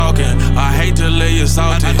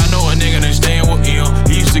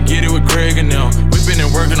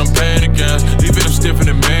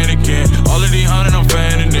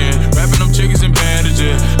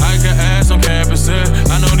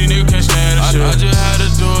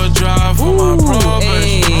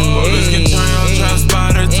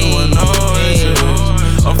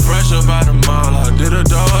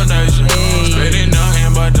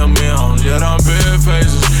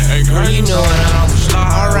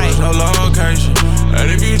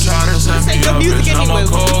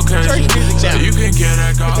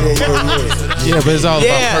Yeah, but it's all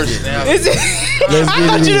about personality. I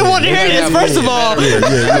thought you didn't want to hear this. First of all,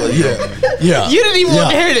 Yeah. you didn't even want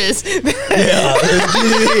to hear this. Yeah, let's get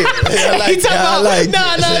it here. He talking about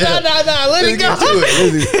no. Let it go.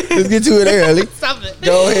 Let's get to it early. Stop it.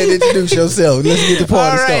 Go ahead and introduce yourself. Let's get the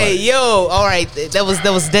party started. All right. That was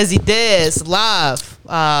Desi Des live.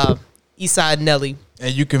 Eastside Nelly.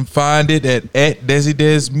 And you can find it at Desi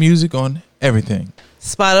Des Music on everything.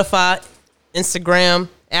 Spotify, Instagram,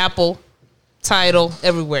 Apple, Tidal,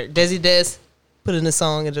 everywhere. Desi Des, put in a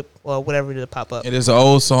song or whatever it'll pop up. It is an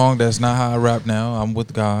old song. That's not how I rap now. I'm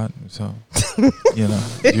with God, so you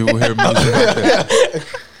will hear music like that.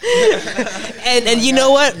 And you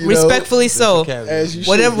know what? Respectfully so.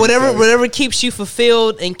 Whatever keeps you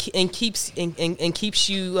fulfilled and keeps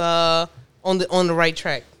you on the right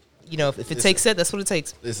track. If it takes it, that's what it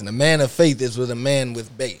takes. Listen, a man of faith is with a man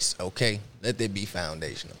with base. Okay, let that be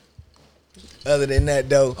foundational. Other than that,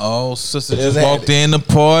 though. Oh, sister just walked in the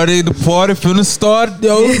party. The party finna start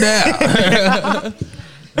now.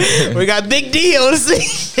 We got Big D on the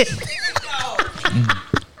scene.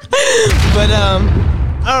 But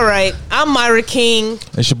all right. I'm Myra King.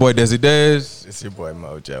 It's your boy Desi Des. It's your boy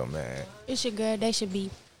Mojo, man. It's your girl. They should be.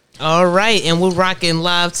 All right, and we're rocking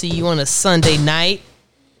live to you on a Sunday night.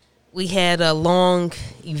 We had a long,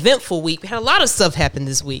 eventful week. We had a lot of stuff happen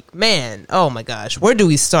this week. Man, oh my gosh. Where do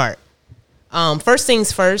we start? First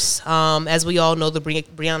things first, as we all know, the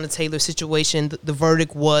Breonna Taylor situation, the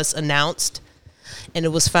verdict was announced. And it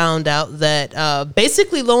was found out that,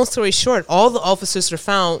 basically, long story short, all the officers are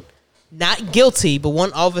found not guilty, but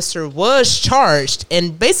one officer was charged.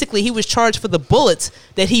 And basically, he was charged for the bullets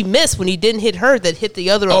that he missed when he didn't hit her that hit the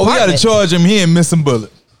other apartment. We got to charge him. He ain't missing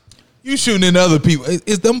bullet. You shooting in other people.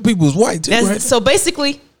 It's them people's white too, right? So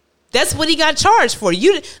basically, that's what he got charged for.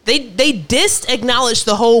 They acknowledged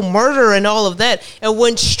the whole murder and all of that, and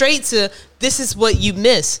went straight to this is what you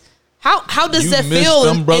miss. How does that feel?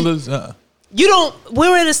 Them brothers. You don't.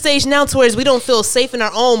 We're at a stage now to where we don't feel safe in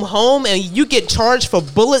our own home, and you get charged for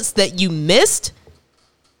bullets that you missed.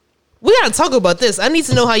 We gotta talk about this. I need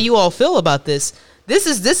to know how you all feel about this. This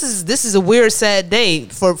is a weird, sad day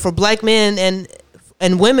for black men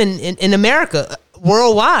and women in America,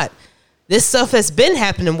 worldwide. This stuff has been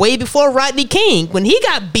happening way before Rodney King, when he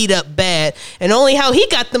got beat up bad. And only how he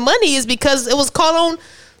got the money is because it was caught on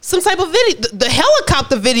some type of video, the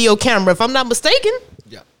helicopter video camera, if I'm not mistaken.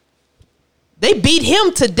 Yeah. They beat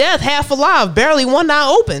him to death, half alive, barely one eye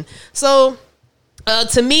open. So,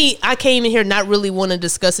 to me, I came in here not really wanting to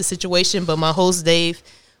discuss the situation, but my host, Dave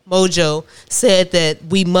Mojo, said that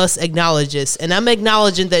we must acknowledge this, and I'm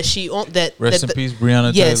acknowledging that Rest in peace,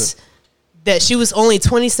 Breonna Taylor. Yes, that she was only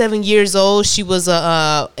 27 years old. She was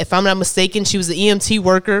if I'm not mistaken, she was an EMT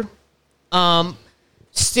worker,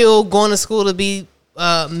 still going to school to be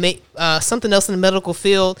something else in the medical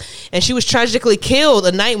field, and she was tragically killed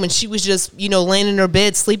a night when she was just laying in her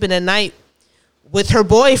bed sleeping at night with her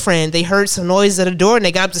boyfriend. They heard some noise at the door, and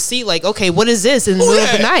they got up to see, like, okay, what is this in the middle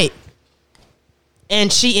of the night?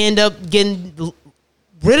 And she ended up getting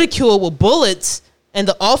ridiculed with bullets, and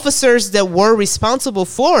the officers that were responsible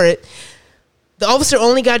for it, the officer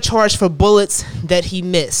only got charged for bullets that he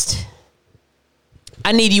missed.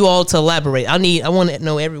 I need you all to elaborate. I want to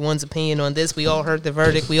know everyone's opinion on this. We all heard the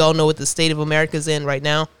verdict. We all know what the state of America's in right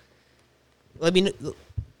now. Let me know,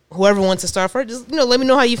 whoever wants to start first, just let me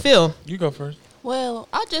know how you feel. You go first. Well,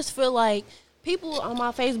 I just feel like people on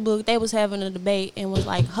my Facebook, they was having a debate and was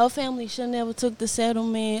like, her family should never took the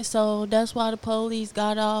settlement, so that's why the police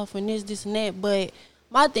got off and this and that. But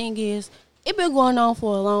my thing is, it been going on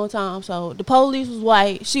for a long time. So the police was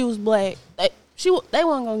white, she was black. They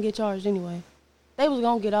weren't gonna get charged anyway. They was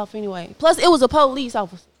gonna get off anyway. Plus, it was a police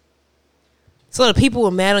officer. So the people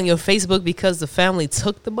were mad on your Facebook because the family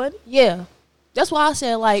took the money? Yeah. That's why I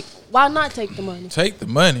said, like, why not take the money? Take the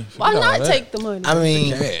money. Why not take the money? I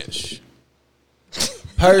mean, cash.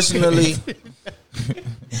 Personally,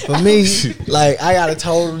 for me, like, I got a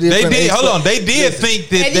total different. They did think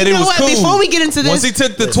that it was what? cool. Before we get into this, once he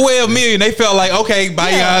took the $12 million, they felt like, okay,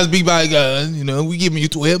 bygones be bygones. We giving you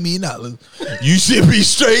 $12 million. You should be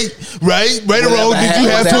straight, right? Right or wrong? Did you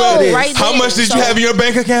have 12? Right How much did you have in your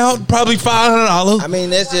bank account? Probably $500. I mean,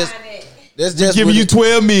 that's just giving you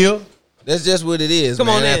 $12 million. That's just what it is. Come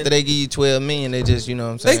man. on in. After they give you $12 million, they just, you know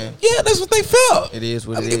what I'm saying? That's what they felt. It is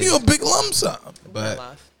what I'm it giving is. you a big lump sum. But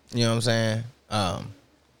you know what I'm saying? I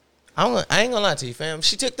ain't gonna lie to you, fam.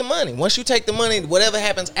 She took the money. Once you take the money, whatever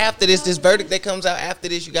happens after this verdict that comes out after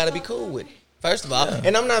this, you gotta be cool with it. First of all,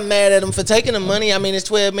 and I'm not mad at them for taking the money. I mean, it's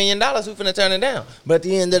 $12 million. Who finna turn it down? But at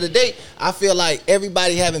the end of the day, I feel like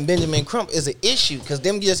everybody having Benjamin Crump is an issue because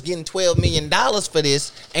them just getting $12 million for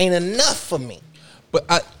this ain't enough for me.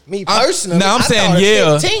 But me personally, I'm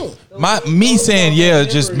saying 15. Me saying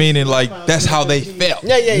just meaning like that's how they felt.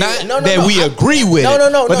 Yeah. Not that we agree with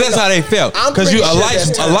it. But that's how they felt. Because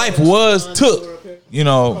a life was took. You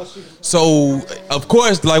know, so of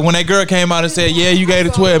course, like when that girl came out and said, "Yeah, you gave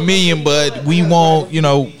it $12 million, but we want, we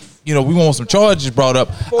want some charges brought up."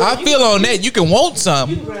 I feel on that you can want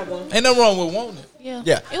something. Ain't nothing wrong with wanting it.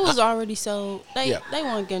 Yeah. It was already sold. They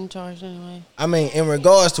weren't getting charged anyway. I mean, in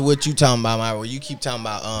regards to what you talking about, Myra, you keep talking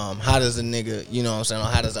about how does a nigga, you know what I'm saying, or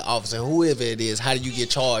how does an officer, whoever it is, how do you get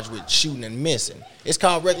charged with shooting and missing? It's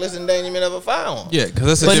called reckless endangerment of a firearm. Yeah, because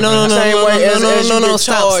that's a but different. no,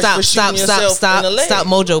 stop,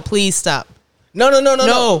 Mojo, please stop. No. I'm not.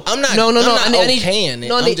 I'm just saying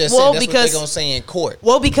that's what they're gonna say in court.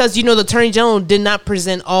 Well, because the Attorney General did not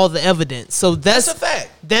present all the evidence, so that's a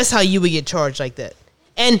fact. That's how you would get charged like that.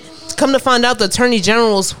 And come to find out, the Attorney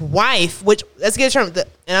General's wife, which let's get a term,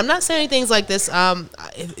 and I'm not saying things like this.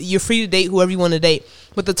 You're free to date whoever you want to date,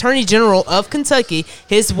 but the Attorney General of Kentucky,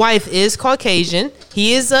 his wife is Caucasian.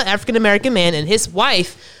 He is an African American man, and his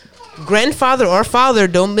wife, grandfather or father,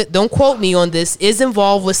 don't quote me on this, is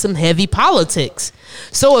involved with some heavy politics.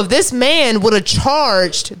 So if this man would have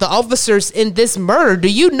charged the officers in this murder, do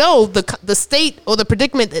you know the state or the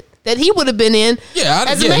predicament that he would have been in?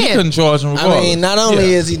 As a man? He couldn't charge him. Regardless. I mean, not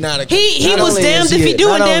only is he not a he was damned if he do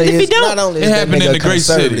and damned if he don't. Not only it is happened in the great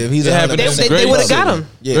city. They would have got him.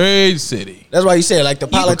 Great city. That's why you said like the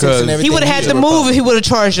politics and everything. He would have had to move if he would have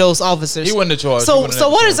charged those officers. He wouldn't have charged. So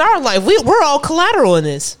what is our life? We're all collateral in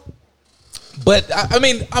this. But I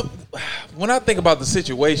mean, when I think about the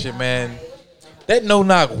situation, man, that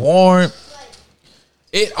no-knock warrant,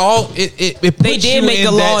 it puts they did make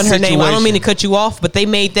a law in her name. I don't mean to cut you off, but they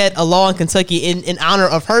made that a law in Kentucky in honor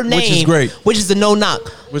of her name, which is great. Which is the no-knock.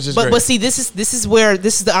 Which is great. But see, this is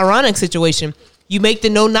the ironic situation. You make the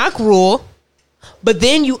no-knock rule, but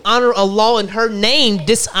then you honor a law in her name,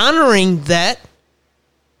 dishonoring that,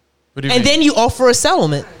 and then you offer a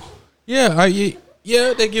settlement.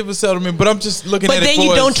 Yeah, they give a settlement, but I'm just looking at it. But then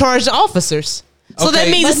you don't charge the officers. So that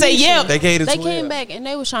means to say, they came back and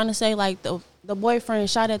they was trying to say like the boyfriend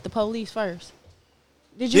shot at the police first.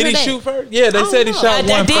 Did he shoot first? Yeah, they said he shot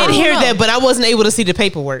one. I did hear that, but I wasn't able to see the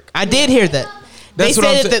paperwork. I did hear that. They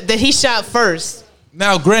said that he shot first.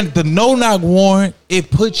 Now, granted, the no-knock warrant,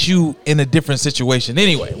 it puts you in a different situation.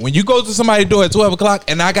 Anyway, when you go to somebody's door at 12 o'clock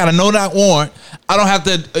and I got a no-knock warrant, I don't have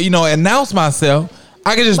to, announce myself.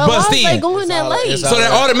 I can just bust in. Why are they going that late? So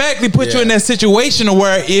that automatically puts you in that situation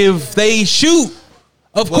where if they shoot,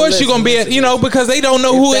 of course you're gonna be because they don't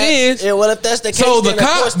know who it is. Yeah, well, if that's the case, so the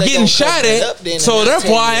cop getting shot at. So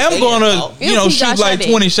therefore, I am gonna shoot like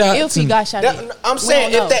 20 shots. If he got shot at, I'm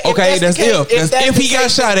saying if he got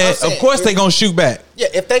shot at, of course they gonna shoot back. Yeah,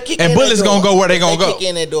 if they kick and bullets gonna go where they gonna go. Kick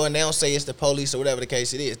in that door and they don't say it's the police or whatever the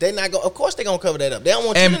case it is. They not go. Of course they gonna cover that up. They don't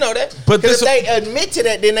want you to know that. But if they admit to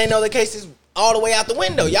that, then they know the case is all the way out the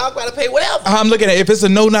window. Y'all gotta pay whatever. I'm looking at if it's a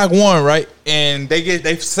no-knock warrant, right? And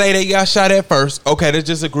they say they got shot at first. Okay, let's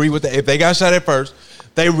just agree with that. If they got shot at first,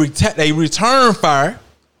 they return fire.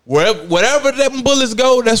 Wherever them bullets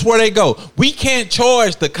go, that's where they go. We can't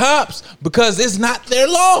charge the cops because it's not their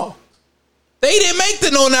law. They didn't make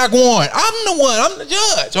the no-knock warrant. I'm the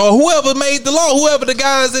judge, or whoever made the law, whoever the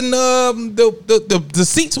guys in the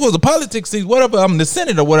seats was, the politics seats, whatever. I'm the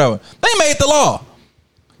Senate or whatever. They made the law.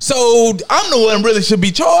 So I'm the one really should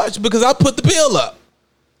be charged because I put the bill up.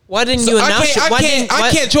 Why didn't you announce it? I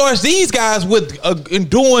can't charge these guys with in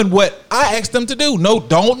doing what I asked them to do. No,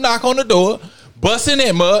 don't knock on the door, bust in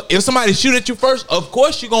that mug. If somebody shoot at you first, of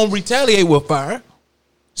course you're gonna retaliate with fire.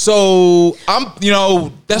 So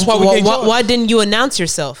that's why we can't charge. Why didn't you announce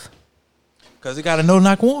yourself? Because it got a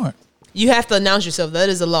no-knock warrant. You have to announce yourself. That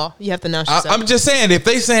is a law. You have to announce yourself. I'm just saying, if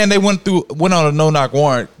they saying they went on a no-knock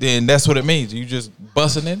warrant, then that's what it means. You just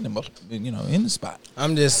busting in the spot.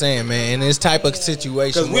 I'm just saying, man, in this type of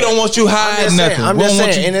situation, because we don't want you hiding nothing. I'm just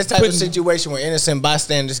saying, in this type of situation where innocent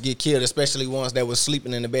bystanders get killed, especially ones that was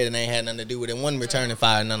sleeping in the bed and they ain't had nothing to do with it, one returning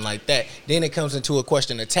fire, nothing like that. Then it comes into a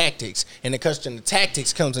question of tactics, and the question of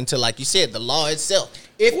tactics comes into, like you said, the law itself.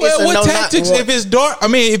 What tactics? If it's dark, I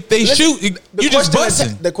mean, if they shoot, you just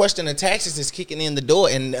busting. The question of tactics is kicking in the door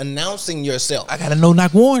and announcing yourself. I got a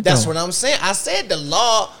no-knock warrant. That's what I'm saying. I said the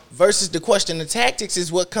law versus the question of tactics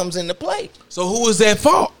is what comes into play. So who is at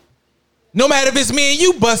fault? No matter if it's me and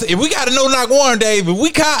you busting. If we got a no-knock warrant, Dave, if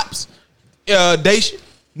we cops,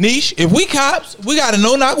 Niche, if we cops, we got a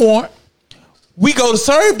no-knock warrant. We go to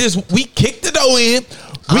serve this. We kick the dough in.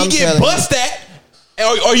 We get bust at.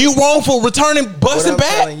 Are you wrong for returning busting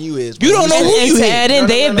back? You don't know who you hit. hit. And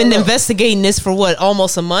they have been investigating this for what,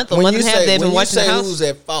 almost a month, a month and a half. They've been watching the house. Who's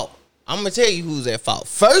at fault? I'm gonna tell you who's at fault.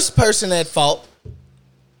 First person at fault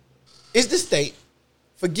is the state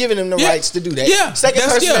for giving them the rights to do that. Yeah. Second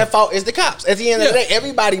person at fault is the cops. At the end of the day,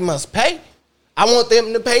 everybody must pay. I want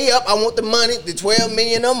them to pay up. I want the money, the $12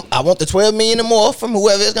 million. I want the $12 million or more from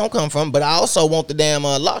whoever it's gonna come from. But I also want the damn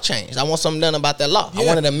law changed. I want something done about that law. I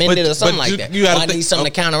want it amended or something like that. I need something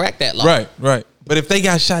to counteract that law. Right. But if they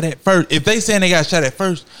got shot at first, if they saying they got shot at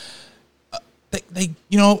first, they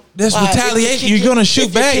that's retaliation. You're gonna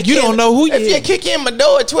shoot back. You don't know who you. If you kick in my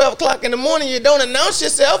door at 12 o'clock in the morning, you don't announce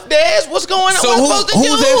yourself. Daz, what's going on? So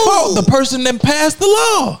who's at fault? The person that passed the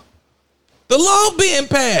law. The law being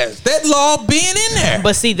passed. That law being in there.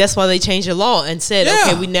 But see, that's why they changed the law and said,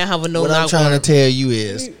 okay, we now have a no knock warrant. What I'm trying to tell you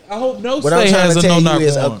is, I hope no state has a no knock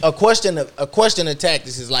warrant. A question of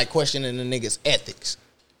tactics is like questioning the nigga's ethics.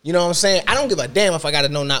 You know what I'm saying? I don't give a damn if I got a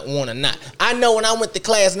no knock warrant or not. I know when I went to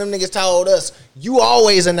class and them niggas told us, you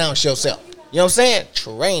always announce yourself. You know what I'm saying?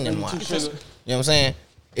 Training wise. You know what I'm saying?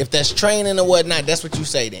 If that's training or whatnot, that's what you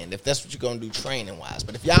say then. If that's what you're gonna do training wise.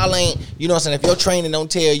 But if y'all ain't, you know what I'm saying, if your training don't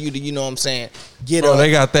tell you to, you know what I'm saying, get up.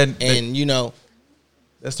 They got that, and you know.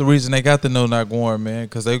 That's the reason they got the no knock warrant, man,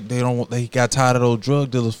 because they got tired of those drug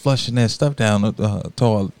dealers flushing that stuff down the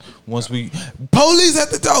toilet. Once police at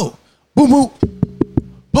the door, boom boom,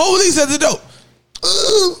 police at the door.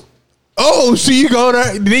 Oh, so you go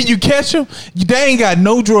there, then you catch them. They ain't got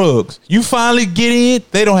no drugs. You finally get in,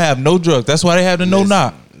 they don't have no drugs. That's why they have the no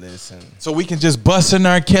knock. Listen, so we can just bust in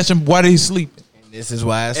there and catch them while they sleeping. And this is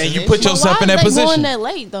why. And you put yourself in that position. Why are they going that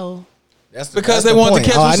late though? That's because they want to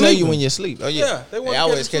catch you I know sleeping. you when you sleep. Oh yeah, they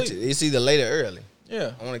always catch it. It's either late or early.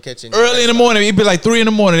 Yeah, I want to catch it early in the morning. It'd be like 3 in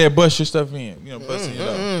the morning. They bust your stuff in. You know, busting it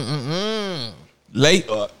up. Late.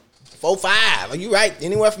 4, 5. Are you right?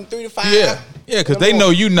 Anywhere from 3 to 5. Yeah, because they know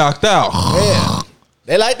you knocked out. Yeah.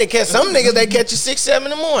 They like to catch some niggas. They catch you 6, 7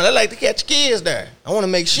 in the morning. They like to catch kids there. I want to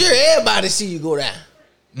make sure everybody see you go down.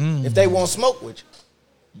 If they won't smoke with you.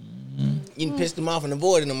 You can piss them off and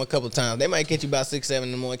avoided them a couple times. They might catch you about 6, 7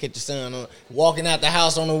 in the morning. Catch your son walking out the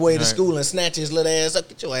house on the way to school and snatch his little ass up.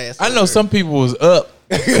 Get your ass. I know some people was up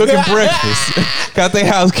cooking breakfast. Got their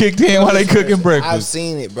house kicked in while they cooking breakfast. I've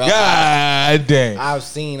seen it, bro. God dang. I've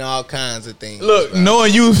seen all kinds of things. Look, bro.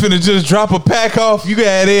 knowing you was finna just drop a pack off, you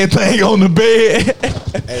had everything on the bed.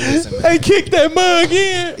 Hey, listen, man. They kicked that mug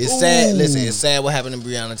in. It's sad. Listen, it's sad what happened to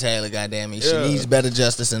Breonna Taylor. Goddamn it, she needs better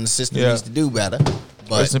justice, and the system needs to do better.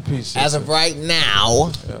 But as of right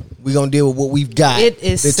now, we're gonna deal with what we've got. It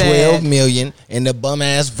is the sad. $12 million and the bum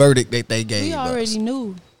ass verdict that they gave. We already us.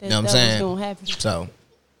 knew that, You know what I'm that saying? was gonna happen. So,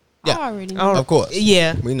 I already knew. of course,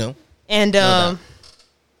 Yeah, we know. and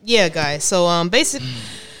yeah, guys. So basic.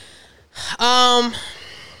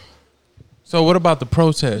 So what about the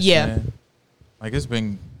protest? Yeah. Man? Like it's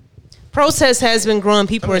been. Protest has been growing.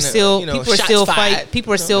 People are still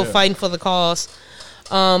People are still fighting for the cause.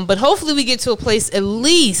 But hopefully we get to a place at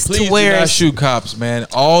least Please to where do not shoot cops, man.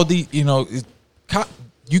 All the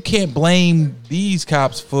you can't blame these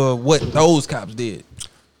cops for what those cops did.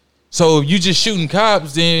 So if you just shooting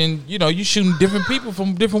cops, then you shooting different people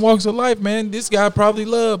from different walks of life, man. This guy probably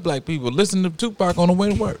loved black people. Listen to Tupac on the way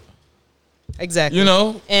to work. exactly,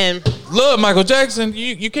 and love Michael Jackson.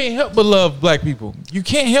 You can't help but love black people. You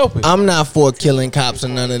can't help it. I'm not for killing cops or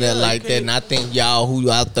none of that like that. And I think y'all who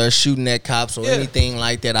out there shooting at cops or anything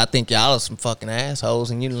like that, I think y'all are some fucking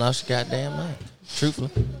assholes and you lost your goddamn mind. Truthfully.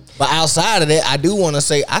 But outside of that, I do want to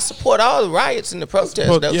say I support all the riots and the protests.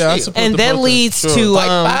 I support and the that protest. leads Sure. to Fight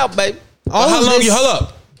foul, baby. all how of long? this. Hold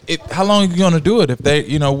up. How long are you gonna do it? If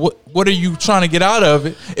they, what are you trying to get out of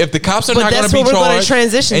it? If the cops are But not gonna that's be what we're gonna charged,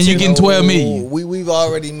 transition and to. you getting 12 million, We've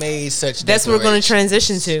already made such. That's what we're going to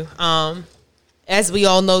declarations. transition to. As we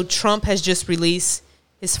all know, Trump has just released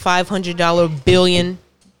his $500 billion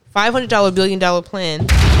plan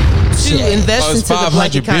to invest into the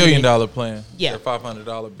black $500 economy. billion plan. Yeah.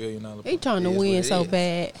 $500 billion. He trying to win so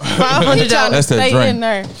bad. $500. That's that Stay drink. in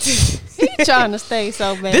there. He trying to stay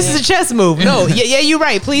so bad. This is a chess move. No, yeah, you're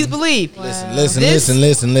right. Please believe.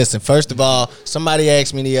 Listen. First of all, somebody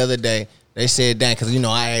asked me the other day. They said, "Dang," because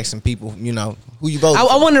I asked some people, who you vote.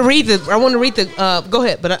 I want to read the. Go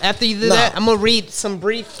ahead, but after you do that, I'm gonna read some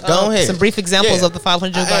brief. Go ahead. Some brief examples of the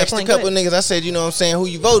 $500 I asked plan. a couple of niggas. I said, you know what I'm saying, who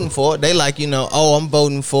you voting for? They like, oh, I'm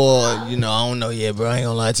voting for, I don't know yet, bro. I ain't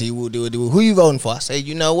gonna lie to you. We'll do it. Who you voting for? I say,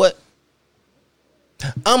 you know what?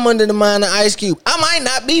 I'm under the mind of Ice Cube. I might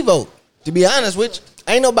not be voting. To be honest with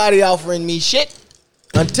you, ain't nobody offering me shit.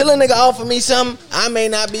 Until a nigga offer me something, I may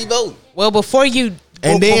not be voting. Well, before you.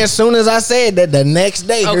 And then as soon as I said that, the next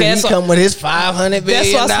day, Okay, he come with his $500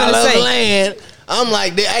 billion plan. I'm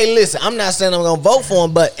like, hey, listen, I'm not saying I'm gonna vote for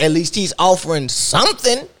him, but at least he's offering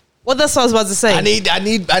something. Well, that's what I was about to say. I need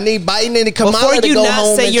Biden to come before out you to go not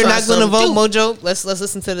home say and you're try not gonna vote, something too. Mojo. Let's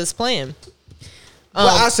listen to this plan. Well,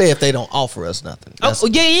 I say if they don't offer us nothing. Oh,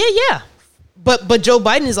 yeah. But Joe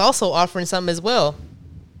Biden is also offering something as well.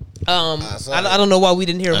 I don't know why we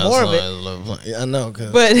didn't hear more of it. I know,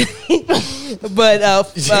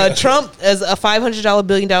 but Trump has a $500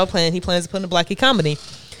 billion plan. He plans to put in the black economy.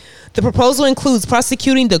 The proposal includes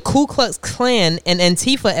prosecuting the Ku Klux Klan and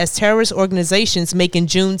Antifa as terrorist organizations, making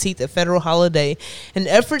Juneteenth a federal holiday, and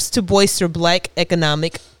efforts to bolster black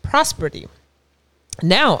economic prosperity.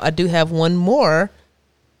 Now, I do have one more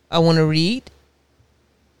I want to read.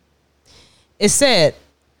 It said,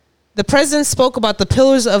 the president spoke about the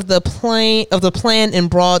pillars of the plan in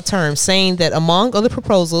broad terms, saying that among other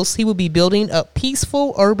proposals, he will be building up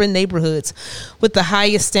peaceful urban neighborhoods with the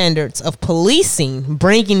highest standards of policing,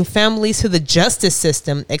 bringing families to the justice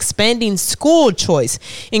system, expanding school choice,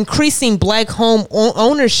 increasing black home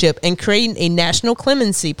ownership, and creating a national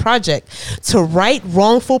clemency project to right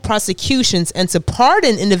wrongful prosecutions and to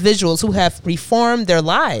pardon individuals who have reformed their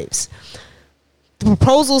lives. The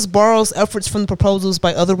proposals borrows efforts from the proposals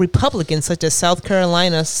by other Republicans, such as South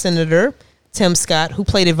Carolina Senator Tim Scott, who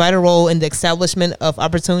played a vital role in the establishment of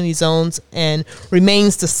opportunity zones and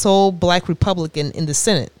remains the sole black Republican in the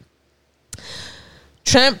Senate.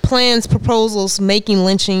 Trump plans proposals making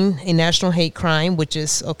lynching a national hate crime, which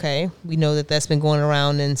is okay. We know that that's been going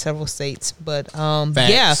around in several states, but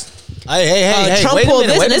yeah. Hey, Trump wait a pulled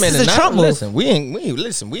minute, this, wait and a this is minute. a Trump move.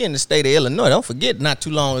 Listen, we in the state of Illinois. Don't forget, not too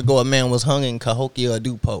long ago, a man was hung in Cahokia or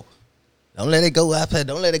Don't let it go out there.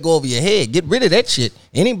 Don't let it go over your head. Get rid of that shit.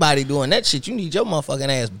 Anybody doing that shit, you need your motherfucking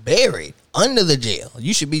ass buried under the jail.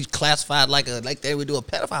 You should be classified like they would do a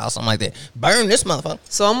pedophile or something like that. Burn this motherfucker.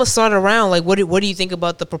 So I'm gonna start around. Like, what do you think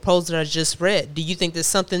about the proposal that I just read? Do you think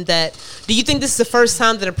this is the first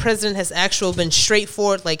time that a president has actually been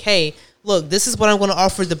straightforward? Like, hey, look, this is what I'm going to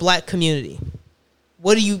offer the black community.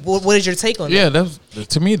 What is your take on that? Yeah,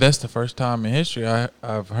 to me, that's the first time in history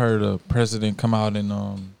I've heard a president come out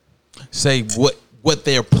and say what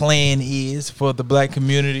their plan is for the black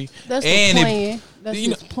community. That's the plan. That's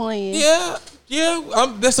his plan. Yeah.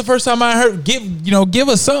 That's the first time I heard give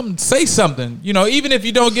us something, say something. Even if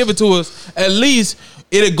you don't give it to us, at least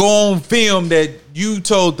it'll go on film that you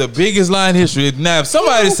told the biggest lie in history. Now, if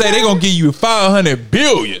somebody say they're gonna give you $500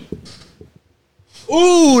 billion,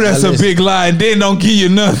 ooh, that's a big lie, and then don't give you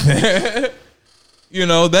nothing.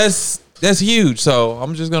 That's huge. So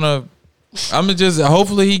I'm just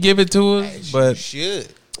hopefully he give it to us, but should.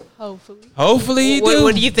 Hopefully he do.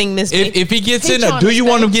 What do you think, Miss B? If he gets in there, do you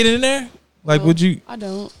want him to get in there? Like, would you? I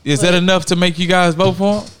don't. Is that enough to make you guys vote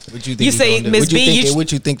for him? What you think? You say, Miss B,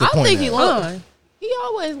 what you think the I point think he is? lying. He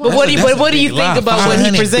always lying. But what do you think about what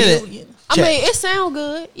he presented? I mean, it sound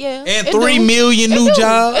good, yeah. And 3 million new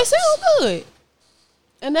jobs. It sound good,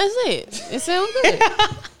 and that's it. It sounds good.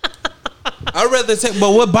 I'd rather take.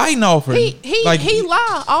 But what Biden offering? He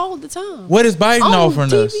lie all the time. What is Biden on offering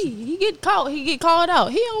TV, us? He get caught. He get called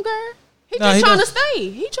out. He don't care. He don't. trying to stay.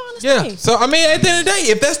 He trying to stay. Yeah. So I mean, at the end of the day,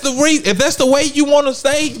 if that's the way you want to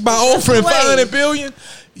stay by offering $500 billion,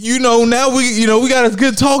 now we got a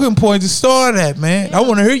good talking point to start at, man. Yeah. I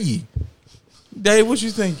want to hear you, Dave. What you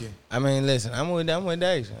thinking? I mean, listen, I'm with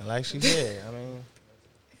Daisha, like she said.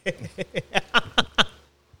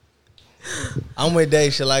 I'm with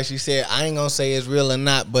Daisha, like she said. I ain't gonna say it's real or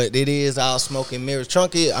not, but it is all smoke and mirrors.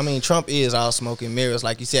 Trump is all smoke and mirrors,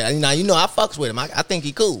 like you said. Now, I fucks with him. I think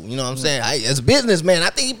he cool. You know what I'm saying? As a businessman,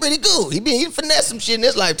 I think he pretty cool. He finessed some shit in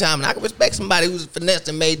his lifetime, and I can respect somebody who's finessed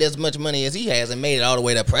and made as much money as he has and made it all the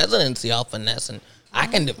way to presidency all finessing. I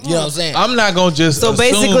can, you know what I'm saying? I'm not gonna just. So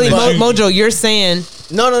basically, Mojo, you're saying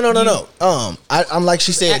no. I'm like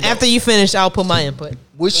she said. After you finish, I'll put my input.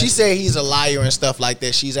 When she said he's a liar and stuff like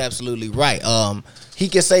that, she's absolutely right. He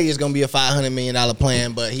can say it's gonna be a $500 million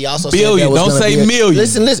plan, but he also billion. Said Don't say million.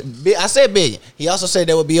 Listen. I said billion. He also said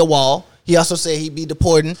there would be a wall. He also said he'd be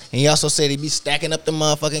deporting, and he also said he'd be stacking up the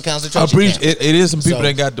motherfucking concentration camps. It is some people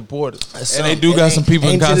that got deported, and they do got some people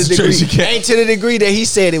in concentration camps. Ain't to the degree that he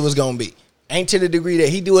said it was gonna be. Ain't to the degree that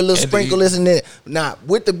he do a little sprinkle this and that. Now,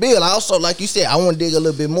 with the bill, I also, like you said, I want to dig a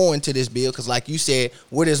little bit more into this bill because, like you said,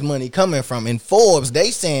 where this money coming from? In Forbes,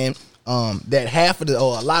 they saying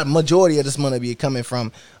that majority of this money be coming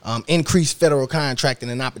from increased federal contracting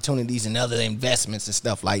and opportunities and other investments and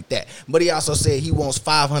stuff like that. But he also said he wants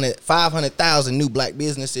 500,000 new black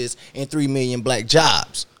businesses and 3 million black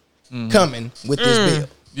jobs coming with this bill.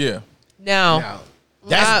 Yeah. Now,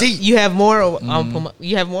 That's deep. You have more?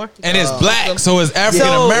 You have more? And it's black, so it's African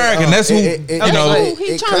American. That's who,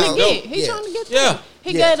 He trying to get. He trying to get. Yeah.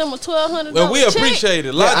 He gave them a $1,200. Well, we appreciate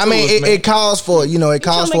it. I mean, it calls for it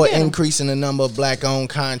calls for get 'em. increasing the number of black-owned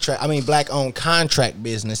contract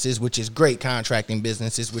businesses, which is great. Contracting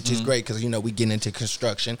businesses, which is great because we get into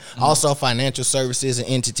construction. Also, financial services and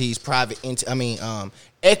entities,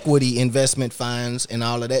 equity investment funds, and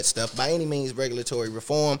all of that stuff. By any means, regulatory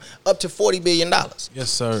reform up to $40 billion. Yes,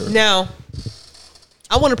 sir. Now,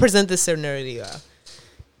 I want to present this scenario to you.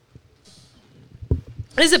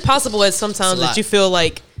 Is it possible at sometimes that you feel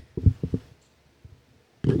like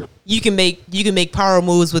you can make power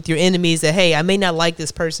moves with your enemies that, hey, I may not like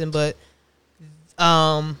this person, but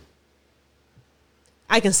I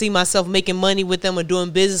can see myself making money with them or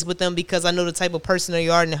doing business with them because I know the type of person they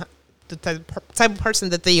are and the type of person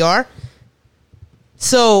that they are.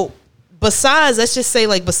 So besides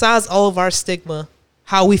all of our stigma,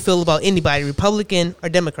 how we feel about anybody, Republican or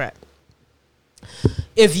Democrat,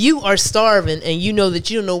 if you are starving and you know that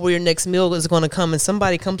you don't know where your next meal is going to come and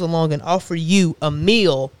somebody comes along and offer you a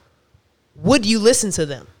meal, would you listen to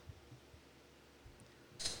them?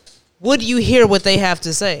 Would you hear what they have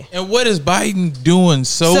to say? And what is Biden doing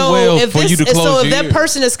so well for you to close your if that ears?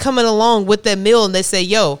 person is coming along with that meal and they say,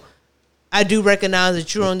 yo, I do recognize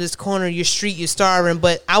that you're on this corner of your street, you're starving,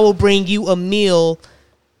 but I will bring you a meal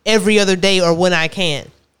every other day or when I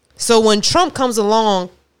can. So when Trump comes along,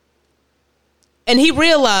 and he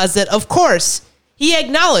realized that, of course, he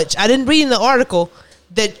acknowledged, I didn't read in the article,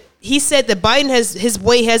 that he said that Biden his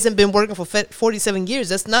way hasn't been working for 47 years.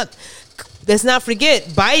 Let's not forget,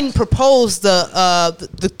 Biden proposed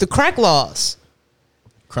the crack laws.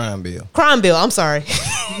 Crime bill. I'm sorry.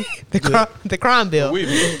 the crime bill.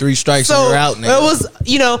 3 strikes and you're out now. It was,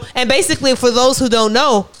 and basically for those who don't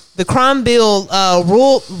know, the crime bill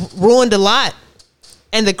ruined a lot.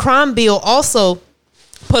 And the crime bill also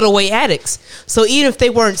put away addicts. So even if they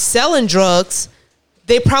weren't selling drugs,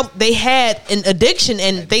 they had an addiction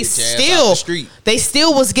and they still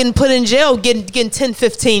was getting put in jail, getting 10,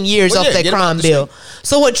 15 years off that crime bill.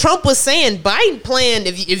 So what Trump was saying, Biden planned,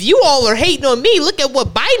 if you all are hating on me, look at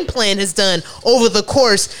what Biden plan has done over the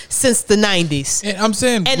course since the 90s. And I'm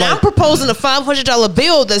saying, I'm proposing a $500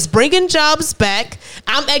 bill that's bringing jobs back.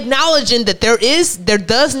 I'm acknowledging that there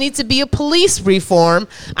does need to be a police reform.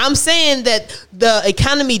 I'm saying that the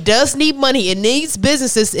economy does need money. It needs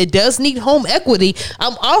businesses. It does need home equity.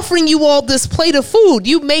 I'm offering you all this plate of food.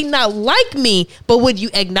 You may not like me, but would you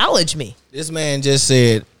acknowledge me? This man just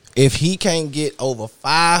said if he can't get over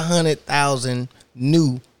 500,000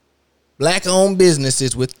 new black-owned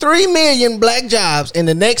businesses with 3 million black jobs in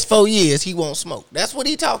the next 4 years, he won't smoke. That's what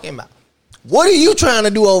he talking about. What are you trying to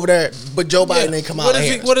do over there? But Joe Biden ain't come out of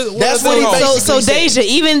here. That's what he basically So Deja,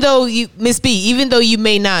 even though you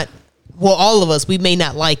may not, well, all of us, we may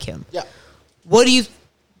not like him. Yeah. What do you?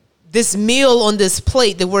 This meal on this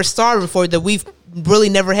plate that we're starving for, that we've really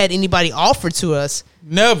never had anybody offer to us.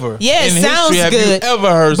 Never. Yeah, it sounds have good. You ever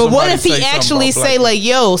heard? But what if he actually say like,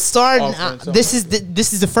 "Yo, this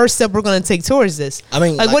is the first step we're going to take towards this"? I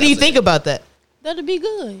mean, what do you think about that? That'd be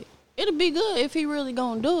good. It'll be good if he really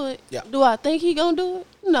gonna do it. Yeah. Do I think he gonna do it?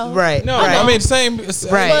 No. Right. No, right. I mean same.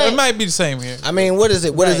 Right. It might be the same here. I mean, what is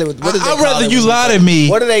it? What is it? I'd rather you lie to me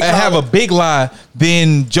and have a big lie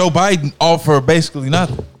than Joe Biden offer basically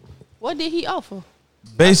nothing. What did he offer?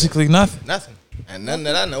 Basically nothing. Nothing. And nothing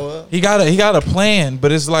that I know of. He got a plan,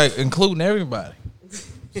 but it's like including everybody.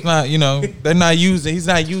 It's not, they're not using. He's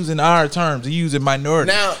not using our terms. He's using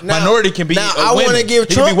minority. Now, minority can be. I want to give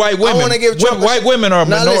Trump. It can be white women. I want to give Trump. White women are a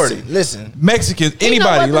minority. Listen. Mexicans. He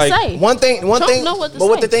Anybody know what to like say. One thing. Know what to But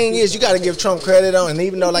what say. the thing is, you got to give Trump credit on. And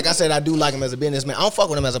even though, like I said, I do like him as a businessman, I don't fuck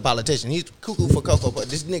with him as a politician. He's cuckoo for cocoa. But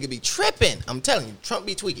this nigga be tripping. I'm telling you, Trump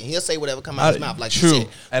be tweaking. He'll say whatever come out his mouth, like true. you said.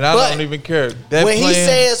 And I don't even care. When he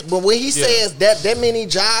says that many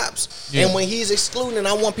jobs, and when he's excluding,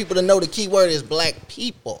 I want people to know the key word is black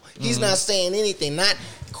people. He's not saying anything. Not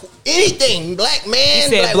anything. Black man,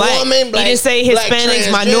 He said black woman, black. He didn't say black Hispanics,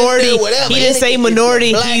 transgender, minority. whatever, He didn't say anything.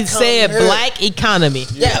 minority. Black He said come here. black economy.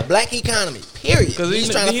 Yeah, black economy. Period. because He's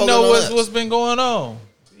trying to he focus know on us. what's been going on.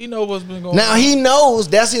 He know what's been going Now on. he knows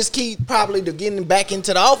that's his key, probably to getting back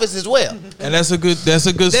into the office as well. And that's a good. That's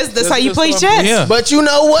how you play chess. Yeah. But you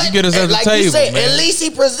know what? You get us at the like you table, said, man. at least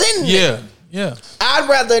he presenting it. Yeah. Yeah. I'd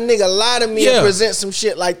rather a nigga lie to me Yeah. and present some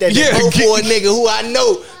shit like that than Yeah. go for a nigga who I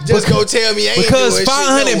know just go tell me I ain't Because doing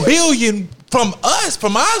 500 shit no way. billion from us,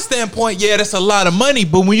 from our standpoint, yeah, that's a lot of money.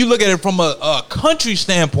 But when you look at it from a country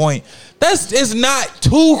standpoint, It's not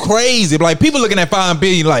too crazy. Like people looking at 500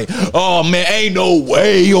 billion, like, oh man, ain't no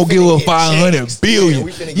way you'll give us 500 billion.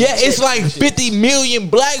 Yeah, it's like 50 million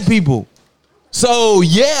black people. So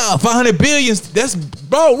yeah, 500 billion. That's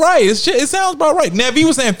about right. It sounds about right. Now, if you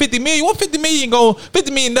were saying 50 million, what $50 million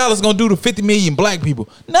gonna do to 50 million black people?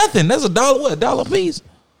 Nothing. That's $1. What, $1 piece?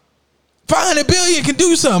 500 billion can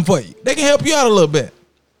do something for you. They can help you out a little bit.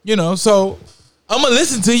 You know, so I'm gonna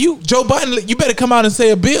listen to you, Joe Biden. You better come out and say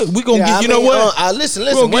a bill. We gonna get. You know what? Listen.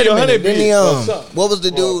 Wait a minute. Then he what was the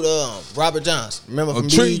dude? Robert Johnson. Remember from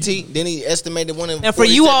BET? Then he estimated one of. And for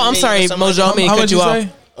you all, I'm sorry, Mojo. I mean, cut you off.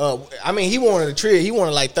 I mean, he wanted a trillion. He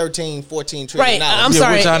wanted like 13, 14 trillion. Right. I'm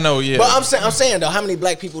sorry. Which I know. Yeah. But I'm saying though, how many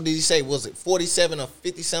black people did he say? Was it 47 or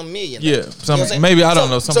 50 some million? Yeah. Maybe I don't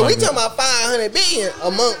know. So we talking about 500 billion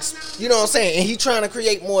amongst. You know what I'm saying? And he trying to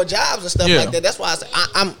create more jobs and stuff like that. That's why I say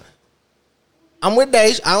I'm with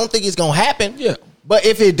Dave. I don't think it's gonna happen. Yeah. But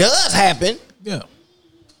if it does happen, yeah,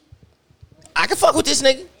 I can fuck with this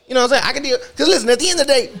nigga. You know what I'm saying? I can deal. Cause listen, at the end of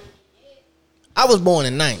the day, I was born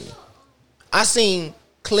in 90. I seen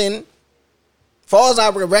Clinton. Far as I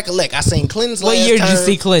recollect, I seen Clinton's last term. What year did you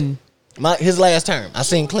see Clinton? His last term. I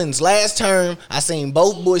seen Clinton's last term. I seen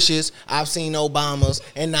both Bushes. I've seen Obama's,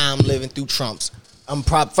 and now I'm living through Trump's. I'm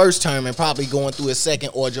first term and probably going through his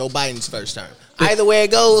second or Joe Biden's first term. Either way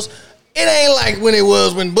it goes, it ain't like when it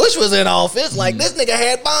was when Bush was in office. Like this nigga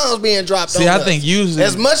had bombs being dropped on us. I think usually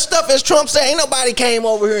as much stuff as Trump said, ain't nobody came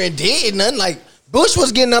over here and did nothing. Like Bush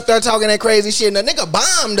was getting up there talking that crazy shit, and the nigga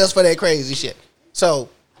bombed us for that crazy shit. So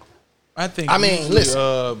I mean,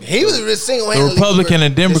 listen, he was just single-handedly. The Republican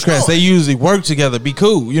and Democrats, they usually work together, be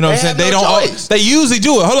cool. You know what I'm saying? They usually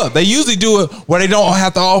do it. Hold up. They usually do it where they don't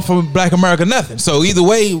have to offer Black America nothing. So either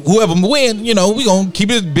way, whoever win, you know, we gonna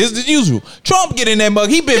keep it business as usual. Trump get in that mug.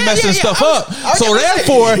 He been messing stuff up. So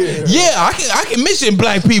therefore, I can mention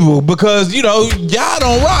black people because, you know, y'all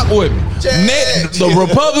don't rock with me. The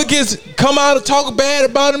Republicans come out and talk bad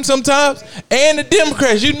about him sometimes, and the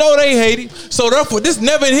Democrats, you know, they hate him. So therefore, this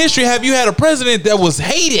never in history have you had a president that was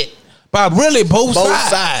hated by really both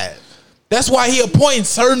sides. That's why he appoints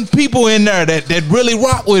certain people in there that really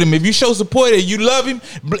rock with him. If you show support and you love him,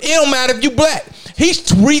 it don't matter if you black. He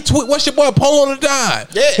retweet. What's your boy Polo the Don?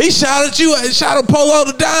 Yeah. He shouted Polo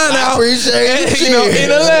the Don out. I appreciate it. You know,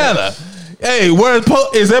 in Atlanta. Hey,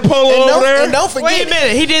 is that Polo over there? And don't forget. Wait a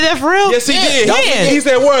minute, he did that for real? Yes, he did. When? He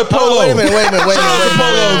said, "Where's Polo?" Wait a minute.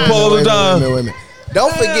 Polo the Don. Wait a minute.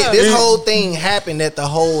 Don't forget, this whole thing happened at the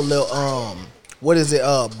whole little what is it?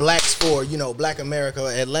 Blacks for, you know, Black America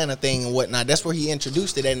Atlanta thing and whatnot. That's where he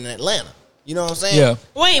introduced it in Atlanta. You know what I'm saying?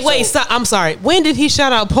 Yeah. Wait, stop. I'm sorry. When did he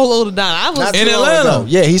shout out Polo the Don? I was in Atlanta.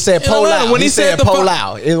 Yeah, he said Polo. When he said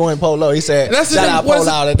Polo, it wasn't Polo. He said shout out Polo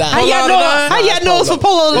the Don. How y'all know it's for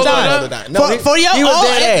Polo the Don? No, for y'all, he was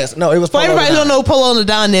dead ass. No, it was for Polo everybody who the Don. don't know who Polo the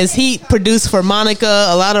Don is. He produced for Monica,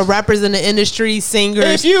 a lot of rappers in the industry, singers.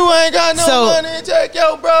 If you ain't got no money, take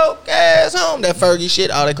your broke ass home. That Fergie shit,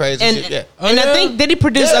 all that crazy shit. Yeah. And I think did he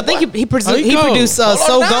produce? I think he produced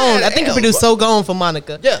So Gone. I think he produced So Gone for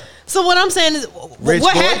Monica. Yeah. So what I'm saying is,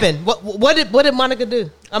 what happened? What did Monica do?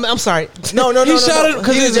 I'm sorry. No. He shouted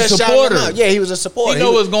because he was a supporter. Yeah, he was a supporter. He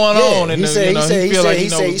know what's going on. And he said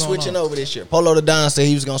he's switching over this year. Polo the Don said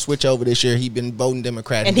he was gonna switch over this year. He been voting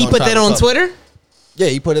Democrat. And he put that on Twitter? Yeah,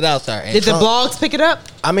 he put it out there. And did the blogs pick it up?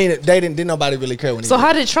 I mean, they didn't nobody really care when he So did.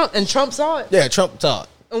 How did Trump saw it? Yeah, Trump saw it.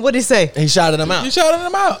 And what did he say? He shouted him out.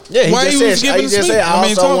 Yeah, he just said,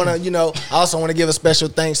 I also want to give a special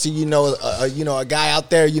thanks to a guy out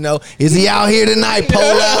there. You know, is he out here tonight?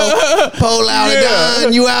 Pole out,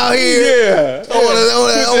 Don, you out here? Yeah.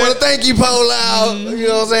 I want to thank you, Pole out. You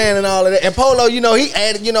know what I'm saying, and all of that. And Polo, he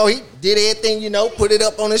added, he did everything, put it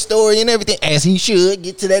up on his story and everything as he should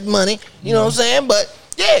get to that money. You know what I'm saying? But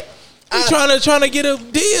yeah. I'm trying to get a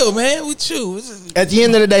deal, man, with you. At the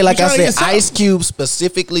end of the day, like I said, Ice Cube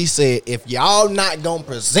specifically said, if y'all not gonna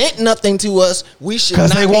present nothing to us, we should not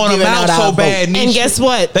be giving out our vote. And guess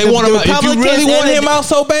what? They want him out. If you really want him out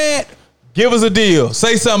so bad, give us a deal.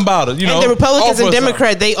 Say something about it. And the Republicans and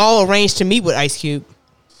Democrats, they all arranged to meet with Ice Cube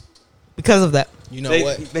because of that. You know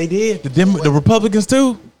what? They did. The Republicans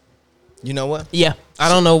too. You know what? Yeah. I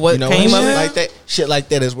don't know what came of it. Like that. Shit like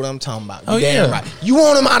that is what I'm talking about. You damn right. You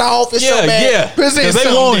want him out of office so bad? Yeah. Because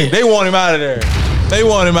they want him. They want him out of there. They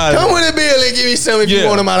want him out of there. Come with a bill and give me some if you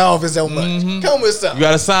want him out of office so much. Come with something. You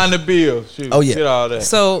got to sign the bill. Shoot. Oh, yeah. Get all that.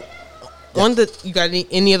 So, you got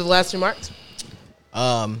any other last remarks?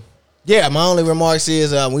 Yeah, my only remarks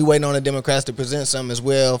is we waiting on the Democrats to present something as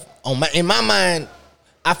well. In my mind,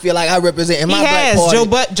 I feel like I represent in my He black has.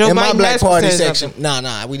 party. Joe in my Biden black has party presented section.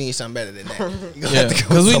 Nah, we need something better than that. Yeah,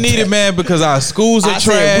 because we need it, man. Because our schools are I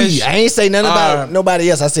said trash. we. I ain't say nothing about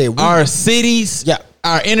nobody else. I said we. Our cities, Yeah.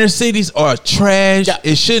 our inner cities are trash. Yeah.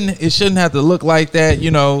 It shouldn't have to look like that.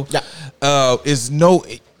 You know,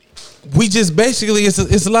 we just basically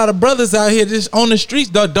it's a lot of brothers out here just on the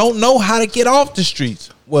streets that don't know how to get off the streets.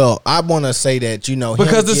 Well, I want to say that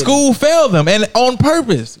Because the school failed them and on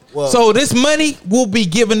purpose. Well, so this money will be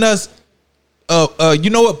giving us,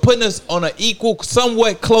 putting us on an equal,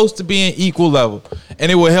 somewhat close to being equal level, and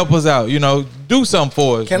it will help us out. Do something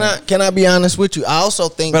for us. Can I be honest with you? I also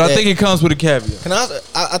think, I think it comes with a caveat.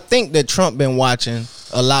 I think that Trump been watching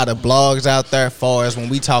a lot of blogs out there, as far as when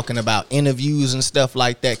we talking about interviews and stuff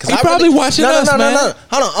like that. He probably watching us, man. No.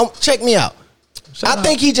 Hold on, check me out. I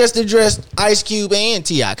think he just addressed Ice Cube and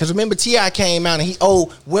T.I. Because remember, T.I. came out and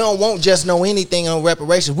we don't want just know anything on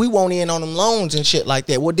reparations. We won't in on them loans and shit like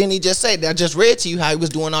that. Well, didn't he just say that? I just read to you how he was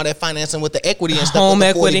doing all that financing with the equity and stuff. Home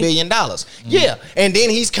with the equity. $40 billion. Yeah. And then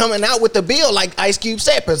he's coming out with the bill, like Ice Cube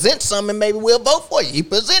said, present something and maybe we'll vote for you. He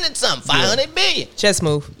presented something, $500 billion. Chess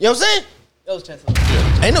move. You know what I'm saying? Those chess moves.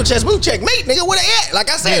 Ain't no chess move, checkmate, nigga. Where they at? Like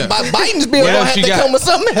I said, Biden's bill What gonna else have you to got? come with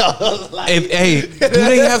something else. Like, Do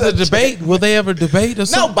they have to debate? Will they ever debate or no,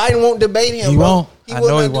 something? Biden won't debate him. He bro. won't. He I will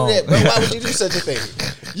know not he do won't. that, bro. Why would you do such a thing?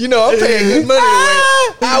 I'm paying good money.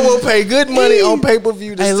 I will pay good money on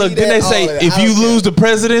pay-per-view to Hey, see look, that. didn't they say all that. if I you don't lose the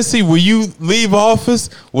presidency, will you leave office?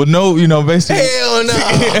 Well, no, basically. care. Hell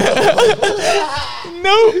no.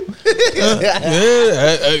 No.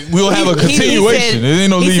 We'll have a continuation. It ain't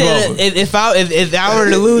no leave office. If I were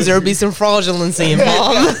to lose, there would be some fraudulency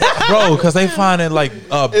involved. Bro, because they finding like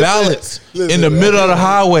ballots in the middle of the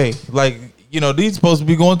highway. Like, these supposed to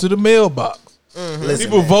be going to the mailbox. Listen,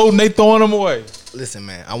 People man. voting, they throwing them away. Listen,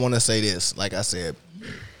 man, I want to say this. Like I said,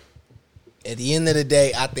 at the end of the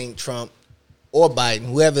day, I think Trump or Biden,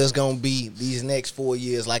 whoever it's going to be these next 4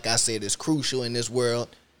 years, like I said, is crucial in this world.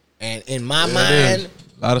 And in my mind,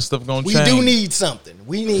 a lot of stuff going to we change. do need something.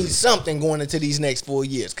 We need something going into these next 4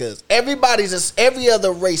 years, because every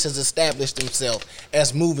other race has established themselves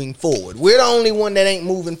as moving forward. We're the only one that ain't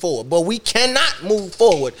moving forward, but we cannot move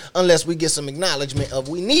forward unless we get some acknowledgement of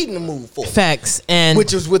we needing to move forward. Facts. And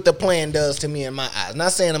Which is what the plan does to me in my eyes.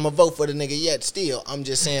 Not saying I'm gonna vote for the nigga yet. Still, I'm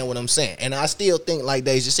just saying what I'm saying, and I still think, like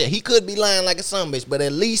Deja said, he could be lying like a sumbitch, but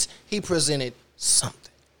at least he presented something.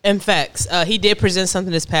 and facts. He did present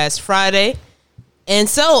something this past Friday. And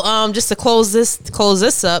so, just to close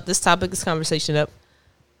this up, this topic, this conversation up,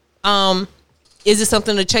 is it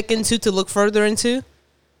something to check into, to look further into?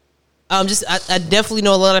 I definitely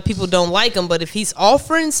know a lot of people don't like him, but if he's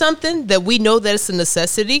offering something that we know that it's a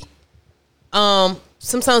necessity,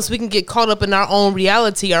 sometimes we can get caught up in our own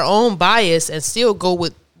reality, our own bias, and still go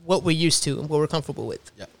with what we're used to and what we're comfortable with.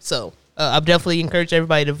 Yeah. So, I definitely encourage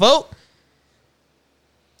everybody to vote.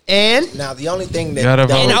 And Now, the only thing that Gotta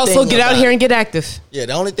vote. and also get out here and get active. Yeah,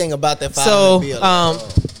 the only thing about that 500 So, bill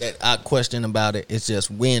that I question about it is just,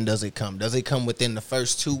 when does it come? Does it come within the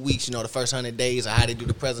first 2 weeks? The first 100 days, or how they do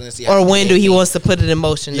the presidency? Or when do he wants to put it in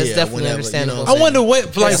motion? That's Yeah, definitely whenever, understandable. I wonder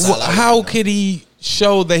how could could he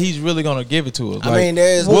show that he's really going to give it to us? I mean,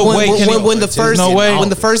 there is what way can he- when the There's first no way. when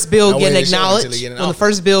the first bill No get way to show it until acknowledged, they get in when the office.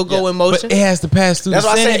 first bill go in motion. But it has to pass through That's the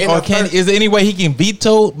why I said Senate, in or the first- is there any way he can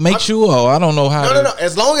veto, make sure? Oh, I don't know how. No.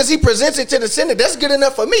 As long as he presents it to the Senate, that's good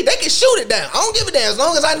enough for me. They can shoot it down. I don't give a damn. As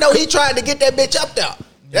long as I know he tried to get that bitch up there.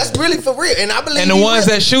 That's really for real. And I believe. And the he ones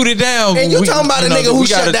will. that shoot it down. And you talking about a nigga who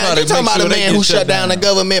shut down. You talking about a man who shut down the government.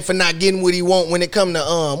 government for not getting what he want when it come to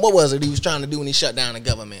what was it he was trying to do when he shut down the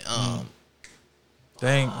government?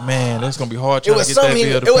 Dang, man, that's gonna be hard It trying was to get that something.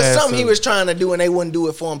 bill to It was pass something he through. was trying to do, and they wouldn't do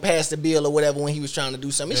it for him. Pass the bill or whatever when he was trying to do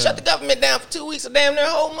something. He shut the government down for 2 weeks, a damn near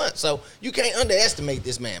whole month. So you can't underestimate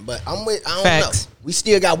this man. But I don't Facts.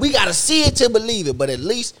 know. We gotta see it to believe it. But at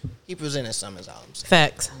least he presented something. Is all I'm saying.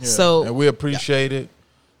 Facts. Yeah, So and we appreciate it.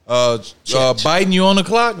 Check. Biden, you on the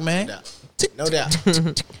clock, man. No doubt.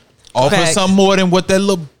 Offer Facts. something more than what that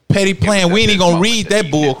little petty plan. We ain't even gonna read that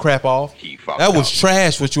bull crap off. That was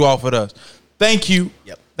trash what you offered us. Thank you.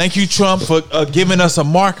 Yep. Thank you, Trump, for giving us a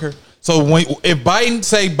marker. So if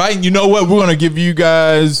Biden, you know what, we're gonna give you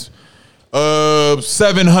guys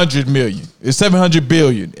 700 million. It's 700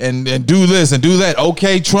 billion, and do this and do that.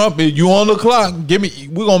 Okay, Trump, you on the clock?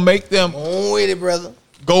 We're gonna make them On with it, brother.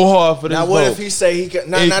 go hard for this. Now what vote. if he say he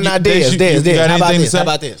can? Hey, Dez. you got How about anything to this? say?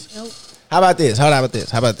 How about this? How about this?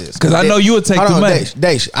 How about this? Because I know you would take Hold the on, money.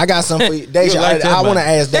 Dash, I got something for you. Dash, You like that I want to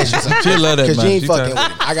money. ask Dash something. She'll love that Because you money. ain't She fucking tell-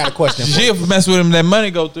 with him. I got a question for you. She'll mess with him, that money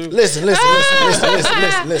go through. Listen. yeah, So-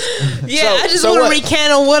 I just so want what? to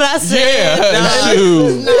recant on what I said. Yeah,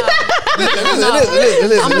 shoot.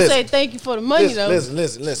 I'm gonna say thank you for the money though.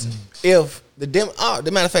 Listen. If the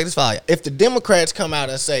the matter of fact, it's fire. If the Democrats come out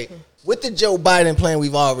and say, with the Joe Biden plan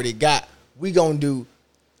we've already got, we gonna do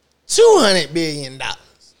 $200 billion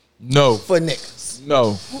No. for niggas.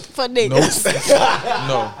 No. For niggas.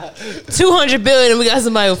 No. 200 billion, and we got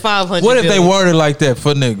somebody with 500. What if they billion. worded like that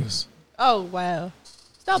for niggas? Oh wow.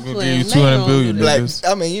 Stop We'll playing. give you 200 billion, Black,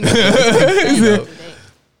 niggas. I mean, you know,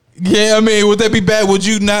 Yeah, I mean, would that be bad? Would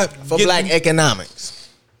you not for black economics.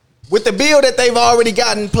 With the bill that they've already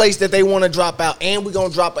got in place that they want to drop out, and we're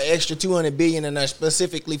gonna drop an extra $200 billion in there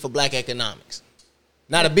specifically for black economics.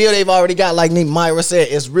 Now the bill they've already got, like Myra said,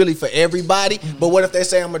 is really for everybody. But what if they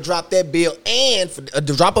say I'm gonna drop that bill and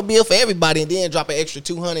drop a bill for everybody, and then drop an extra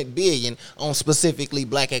 $200 billion on specifically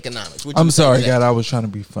black economics? I'm sorry, God. I was trying to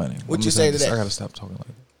be funny. What you say to that? I gotta stop talking like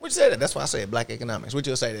that. What you say to that? That's why I said black economics. What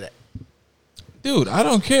you say to that? Dude, I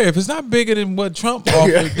don't care if it's not bigger than what Trump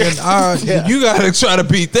offered. Then you gotta try to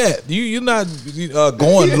beat that. You're not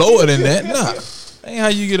going lower than that. Nah, that ain't how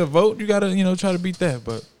you get a vote. You gotta try to beat that.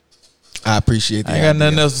 But I appreciate that. I ain't got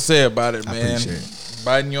nothing else to say about it, man. appreciate it.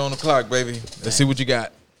 Biden, you on the clock, baby. Let's see what you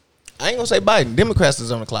got. I ain't gonna say Biden. Democrats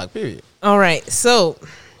is on the clock. Period. All right, so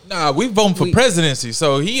Nah, we voting for presidency,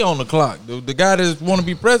 so he on the clock. The guy that want to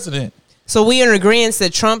be president. So we are in agreement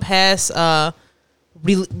that Trump has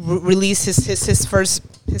released his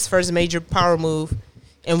first major power move,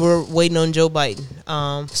 and we're waiting on Joe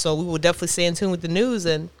Biden. So we will definitely stay in tune with the news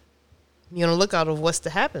and be on the lookout of what's to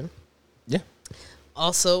happen. Yeah.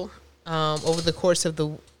 Also, over the course of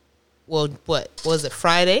what was it,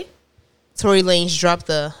 Friday? Tory Lanez dropped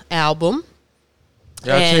the album.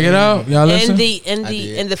 Y'all check it out. Y'all listen. And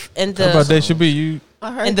How about they should be you?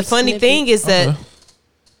 And the funny thing is that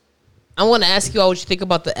I want to ask you all what you think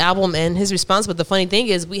about the album and his response. But the funny thing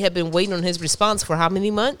is, we have been waiting on his response for how many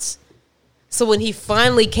months? So when he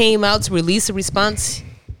finally came out to release a response,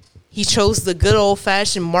 he chose the good old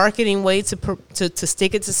fashioned marketing way to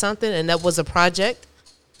stick it to something, and that was a project.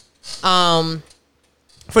 For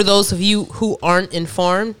those of you who aren't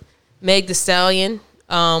informed, Meg Thee Stallion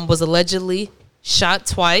was allegedly shot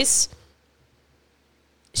twice.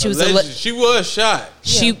 She was shot.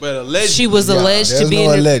 But allegedly. She was alleged to be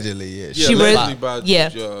allegedly.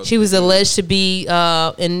 Yeah, she was alleged to be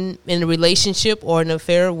in a relationship or an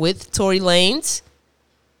affair with Tory Lanez,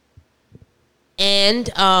 and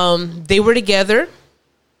they were together.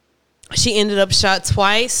 She ended up shot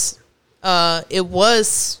twice. It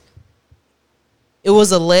was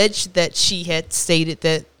alleged that she had stated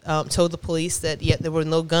that told the police that there were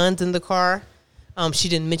no guns in the car. She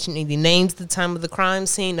didn't mention any names at the time of the crime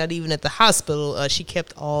scene, not even at the hospital. She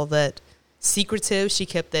kept all that secretive. She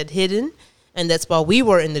kept that hidden. And that's why we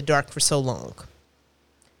were in the dark for so long.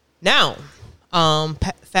 Now,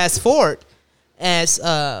 fast forward, as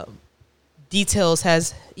details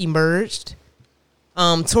has emerged,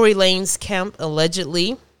 Tory Lanez's camp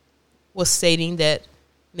allegedly was stating that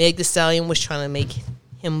Meg Thee Stallion was trying to make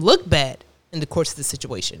him look bad in the course of the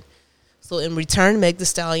situation. So in return, Meg Thee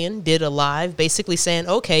Stallion did a live basically saying,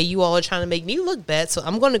 okay, you all are trying to make me look bad, so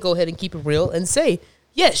I'm going to go ahead and keep it real and say,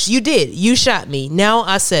 yes, you did. You shot me. Now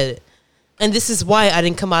I said it. And this is why I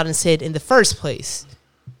didn't come out and say it in the first place.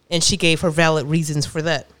 And she gave her valid reasons for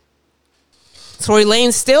that. Tory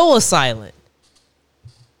Lanez still was silent.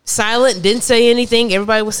 Silent, didn't say anything.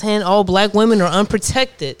 Everybody was saying all black women are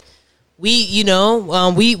unprotected. We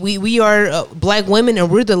are black women, and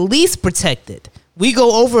we're the least protected. We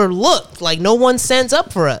go overlooked, like no one stands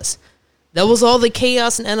up for us. That was all the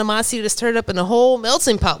chaos and animosity that stirred up in the whole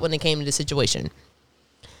melting pot when it came to the situation.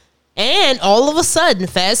 And all of a sudden,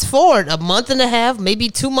 fast forward a month and a half, maybe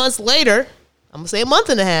 2 months later, I'm going to say a month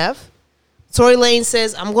and a half, Tory Lanez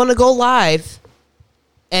says, I'm going to go live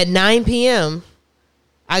at 9 p.m.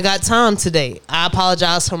 I got time today. I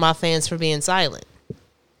apologize for my fans for being silent.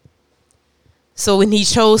 So when he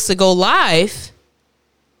chose to go live,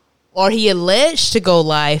 or he alleged to go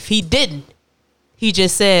live, he didn't. He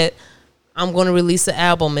just said, I'm going to release the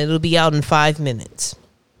album and it'll be out in 5 minutes.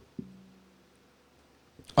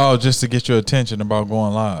 Oh, just to get your attention about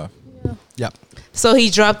going live. Yeah. Yep. So he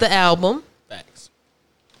dropped the album. Facts.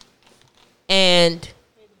 And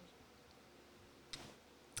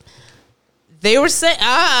they were saying,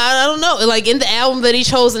 I don't know, like in the album that he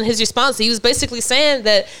chose in his response, he was basically saying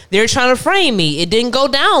that they're trying to frame me. It didn't go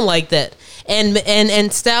down like that.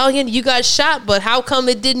 And Stallion, you got shot, but how come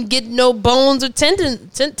it didn't get no bones or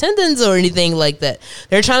tendons or anything like that?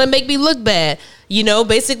 They're trying to make me look bad. You know,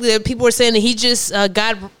 basically people were saying that he just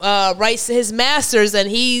got rights to his masters, and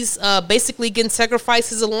he's basically getting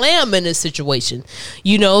sacrificed as a lamb in this situation.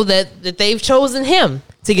 You know, that they've chosen him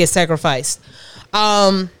to get sacrificed.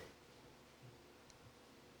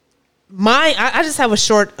 I just have a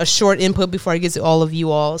short input before I get to all of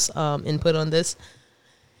you all's input on this.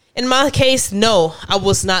 In my case, no, I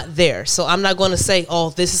was not there. So I'm not going to say, oh,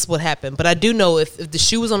 this is what happened. But I do know if the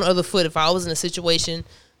shoe was on the other foot, if I was in a situation,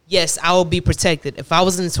 yes, I will be protected. If I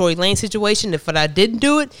was in the Tory Lane situation, if I didn't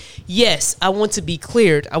do it, yes, I want to be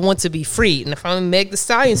cleared. I want to be freed. And if I'm in Meg Thee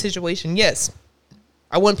Stallion situation, yes,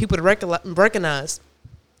 I want people to recognize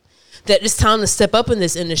that it's time to step up in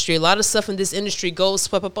this industry. A lot of stuff in this industry goes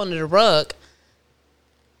swept up under the rug.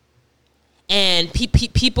 And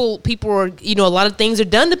people are, you know, a lot of things are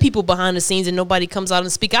done to people behind the scenes and nobody comes out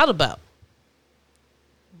and speak out about.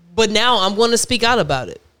 But now I'm going to speak out about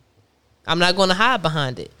it. I'm not going to hide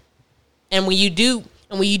behind it. And when you do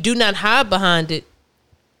not hide behind it,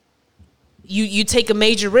 you take a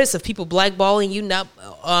major risk of people blackballing you, not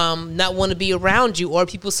want to be around you, or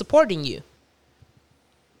people supporting you.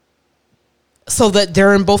 So that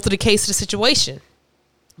they're in both of the case of the situation.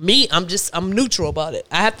 Me, I'm neutral about it.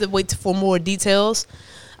 I have to wait for more details.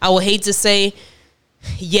 I would hate to say,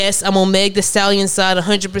 yes, I'm on Meg Thee Stallion's side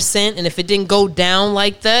 100%. And if it didn't go down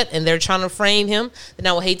like that and they're trying to frame him, then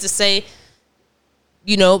I would hate to say,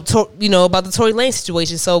 about the Tory Lane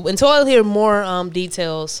situation. So until I hear more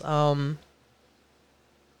details,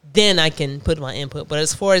 then I can put my input. But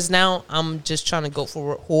as far as now, I'm just trying to go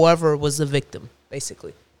for whoever was the victim,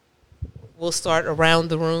 basically. We'll start around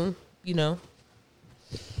the room,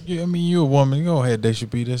 Yeah, I mean, you're a woman. Go ahead, they should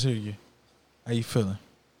be. Let's hear you. How you feeling?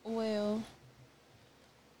 Well,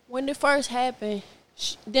 when it first happened,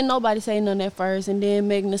 didn't nobody say nothing at first, and then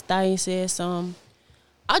Megan Thee Stallion said something.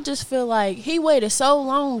 I just feel like he waited so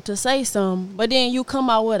long to say something, but then you come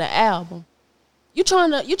out with an album. You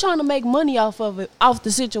trying to make money off of it, off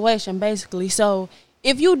the situation, basically. So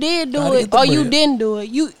if you did do it or you didn't do it,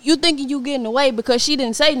 you thinking you getting away because she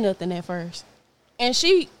didn't say nothing at first, and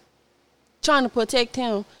she trying to protect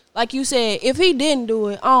him. Like you said, if he didn't do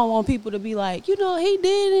it, I don't want people to be like, he did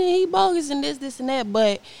it, he bogus and this and that.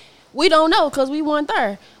 But we don't know because we weren't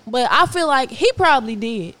there. But I feel like he probably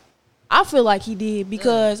did. I feel like he did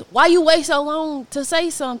because why you wait so long to say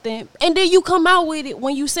something and then you come out with it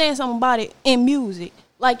when you saying something about it in music,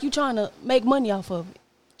 like you trying to make money off of it.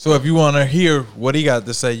 So if you want to hear what he got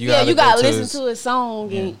to say, you got to listen to his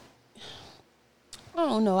song. And I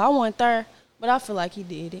don't know. I wasn't there. But I feel like he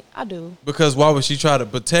did it. I do. Because why would she try to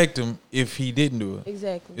protect him if he didn't do it?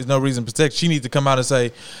 Exactly. There's no reason to protect. She needs to come out and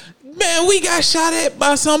say, man, we got shot at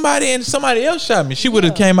by somebody and somebody else shot me. She would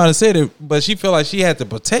have came out and said it, but she felt like she had to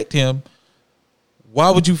protect him.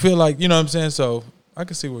 Why would you feel like, you know what I'm saying? So I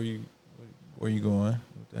can see where you going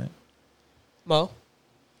with that. Mo?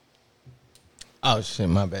 Oh, shit,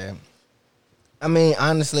 my bad. I mean,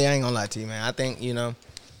 honestly, I ain't gonna lie to you, man. I think,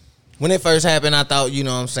 when it first happened, I thought,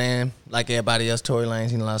 like everybody else, Tory Lanez,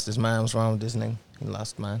 he lost his mind. What's wrong with this nigga? He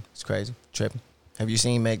lost his mind. It's crazy. Tripping. Have you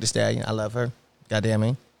seen Meg Thee Stallion? I love her. Goddamn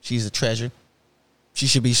me. She's a treasure. She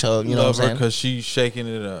should be showed, you know what I'm saying? Because she's shaking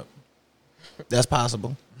it up. That's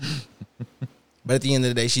possible. But at the end of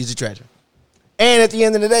the day, she's a treasure. And at the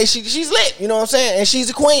end of the day, she's lit, you know what I'm saying? And she's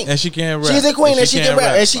a queen. And she can rap. She's a queen and she can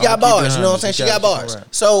rap. And she got bars, you know what I'm saying? She got bars.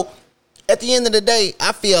 So at the end of the day,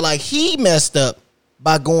 I feel like he messed up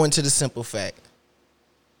by going to the simple fact.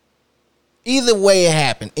 Either way it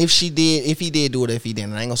happened. If he did do it, if he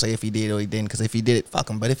didn't. I ain't gonna say if he did or he didn't, because if he did it, fuck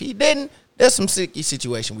him. But if he didn't, there's some sicky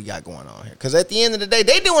situation we got going on here. Because at the end of the day,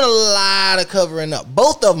 they doing a lot of covering up.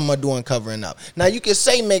 Both of them are doing covering up. Now, you could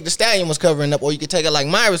say Meg Thee Stallion was covering up, or you could take it like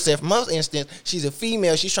Myra said. From her instance, she's a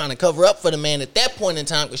female. She's trying to cover up for the man at that point in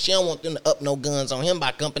time because she don't want them to up no guns on him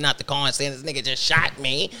by jumping out the car and saying, this nigga just shot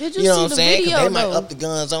me. Did you know what I'm saying? Because they might up the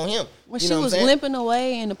guns on him. When she was limping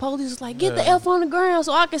away and the police was like, get the F on the ground,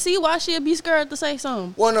 so I can see why she'd be scared to say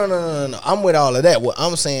something. Well, no. I'm with all of that. What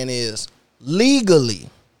I'm saying is, legally,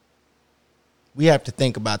 we have to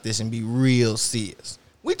think about this and be real serious.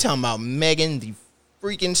 We talking about Megan the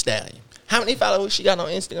freaking Stallion. How many followers she got on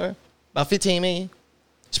Instagram? About 15 million?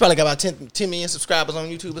 She probably got about 10 million subscribers on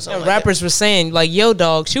YouTube or something like rappers that. Were saying, like, yo,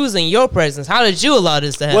 dog, she was in your presence. How did you allow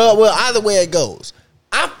this to happen? Well, either way it goes.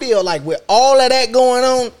 I feel like with all of that going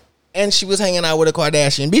on, and she was hanging out with a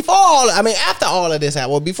Kardashian after all of this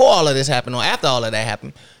happened, or before all of this happened, or after all of that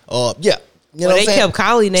happened, yeah. You know they kept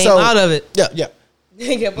Kylie name out of it. Yeah.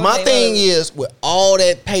 My thing is, with all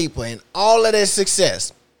that paper and all of that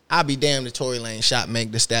success, I'll be damned if Tory Lanez shot Meg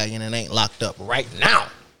Thee Stallion and ain't locked up right now.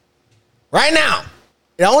 Right now.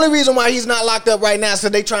 The only reason why he's not locked up right now is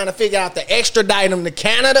because they trying to figure out to extradite him to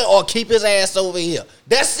Canada or keep his ass over here.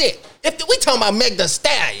 That's it. If we talking about Meg Thee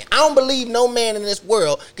Stallion, I don't believe no man in this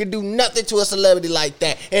world could do nothing to a celebrity like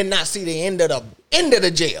that and not see the end of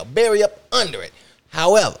the jail, bury up under it.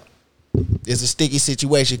 However, it's a sticky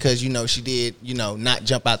situation because, you know, she did, you know, not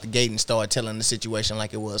jump out the gate and start telling the situation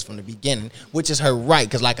like it was from the beginning, which is her right.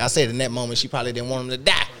 Because like I said, in that moment, she probably didn't want him to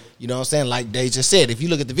die. You know what I'm saying? Like they just said, if you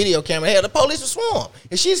look at the video camera, hell, the police was swarm.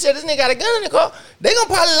 If she said this nigga got a gun in the car, they gonna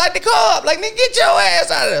probably light the car up. Like, nigga, get your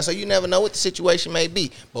ass out of there. So you never know what the situation may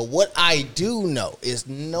be. But what I do know is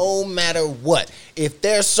no matter what, if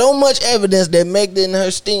there's so much evidence that Meg didn't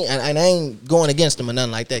her sting, and I ain't going against them or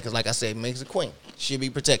nothing like that, because like I said, Meg's a queen. Should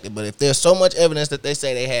be protected. But if there's so much evidence that they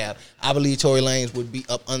say they have, I believe Tory Lanez would be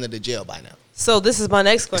up under the jail by now. So this is my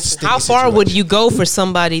next question. How far would you go for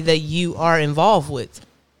somebody that you are involved with?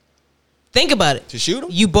 Think about it. To shoot him?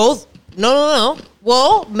 You both? No.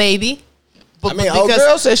 Well, maybe. But, I mean, old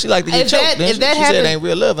girl said she like to get choked. She said it ain't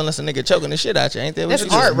real love unless a nigga choking the shit out you. Ain't that what that's she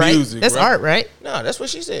said? art, right? Music, that's art, right? No, that's what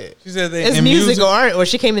she said. She said that it's music or art, or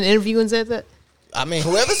she came in an interview and said that. I mean,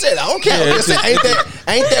 whoever said it, I don't care.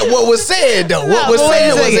 Ain't that what was said though? What was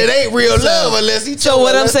said was it ain't real love unless he. So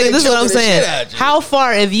what I'm saying, this is what I'm saying. How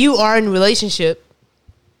far, if you are in a relationship,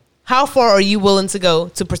 how far are you willing to go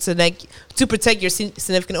to protect your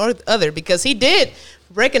significant other? Because he did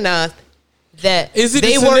recognize that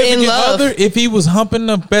they were in love. Other if he was humping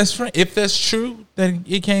the best friend, if that's true that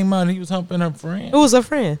it came out and he was humping her friend. Who was her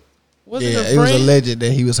friend? It was alleged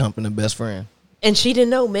that he was humping the best friend. And she didn't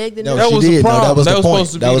know. Meg didn't know. That was the problem. That was the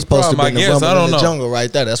point. That was supposed to be the rumble in the jungle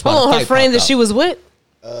right there. That's why. Hold on, her friend that she was with.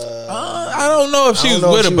 I don't know if she was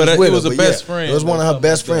with him, but it was a best friend. It was one of her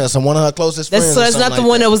best friends, one of her closest friends. So that's not the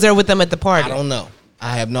one that was there with them at the party. I don't know.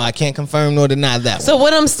 I can't confirm nor deny that. So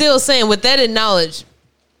what I'm still saying, with that knowledge,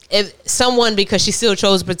 if someone, because she still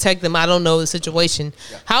chose to protect them, I don't know the situation.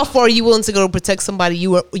 Yeah. How far are you willing to go to protect somebody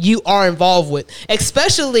you are involved with?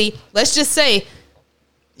 Especially, let's just say,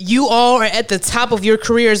 you all are at the top of your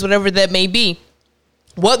careers, whatever that may be.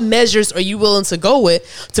 What measures are you willing to go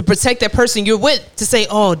with to protect that person you're with? To say,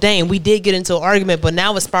 oh, dang, we did get into an argument, but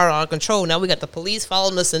now it's spiraled out of control. Now we got the police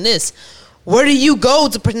following us in this. Where do you go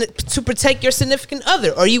to protect your significant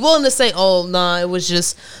other? Are you willing to say, oh, nah, it was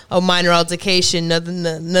just a minor altercation,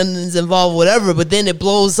 nothing's involved, whatever, but then it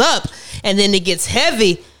blows up, and then it gets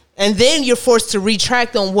heavy, and then you're forced to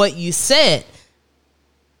retract on what you said.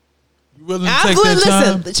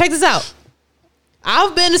 Listen, check this out.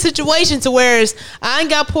 I've been in a situation to where I ain't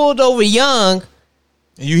got pulled over young.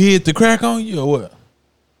 And you hit the crack on you or what?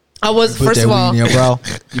 I was, first of all. You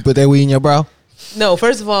put that weed in your brow? No,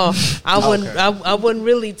 first of all, I wouldn't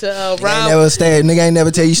really to ride. Nigga ain't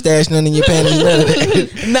never tell you stash nothing in your panties. None of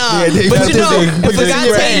that. Nah, but you know, if a guy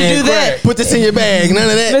tell you to do that, put this in your bag. None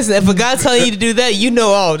of that. Listen, if a guy telling you to do that, you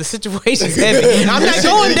know, oh, the situation's heavy. I'm not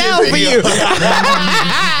going down for you.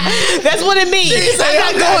 That's what it means. I'm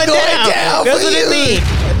not going down. That's what it means.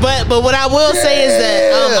 But what I will say is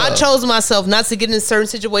that I chose myself not to get in certain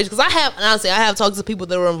situations, because I have talked to people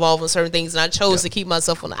that were involved in certain things, and I chose to keep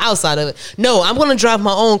myself on the outside of it. No, I'm going to drive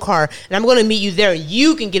my own car, and I'm going to meet you there.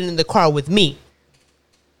 You can get in the car with me.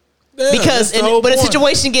 Yeah, because but the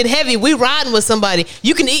situation get heavy, we riding with somebody.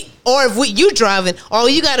 You can eat, or if you driving, all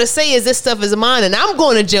you got to say is this stuff is mine, and I'm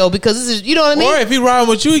going to jail because this is, you know what I mean? Or if he riding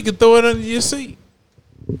with you, he can throw it under your seat.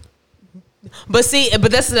 But see,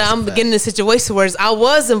 that's I'm getting in a situation where I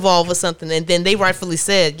was involved with something, and then they rightfully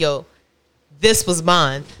said, "Yo, this was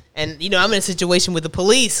mine." And you know, I'm in a situation with the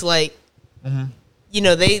police, like, you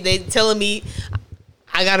know, they telling me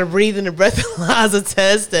I got to breathe in the breathalyzer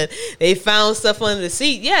test, and they found stuff under the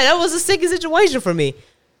seat. Yeah, that was a sticky situation for me.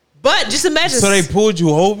 But just imagine. So they pulled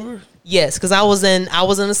you over? Yes, because I was in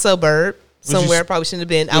a suburb somewhere. I probably shouldn't have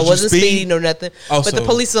been. I wasn't speeding or nothing. But the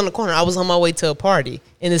police was on the corner. I was on my way to a party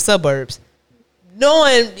in the suburbs.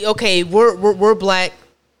 Knowing, okay, we're black.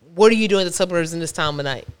 What are you doing in the suburbs in this time of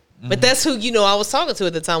night? But that's who, you know, I was talking to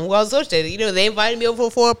at the time, who I was associated. You know, they invited me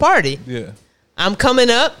over for a party. Yeah. I'm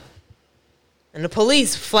coming up, and the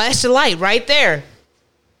police flashed the light right there.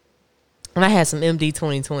 And I had some MD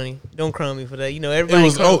 2020. Don't crown me for that. You know, everybody. It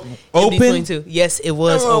was open? Yes, it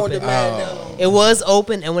was open. It was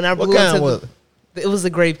open, and when I blew into it was a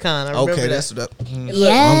grape con. I remember that's what I'm talking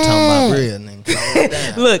about. Real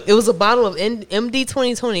nigga. Look, it was a bottle of MD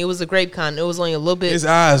 2020. It was a grape con. It was only a little bit. His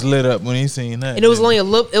eyes lit up when he seen that. And it was only a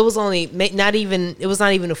little. It was not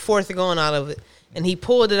even a fourth going out of it. And he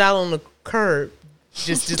pulled it out on the curb,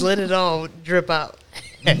 just let it all drip out.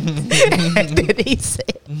 And then he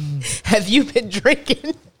said, "Have you been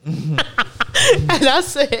drinking?" And I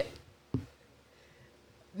said,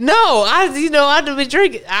 "No, I've been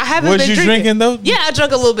drinking. I haven't been drinking." Was you drinking though? Yeah, I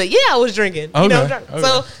drank a little bit. Yeah, I was drinking. Okay. You know,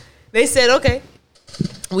 so they said, "Okay,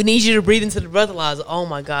 we need you to breathe into the breathalyzer." Oh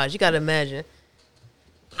my gosh, you got to imagine.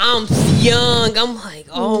 I'm young. I'm like,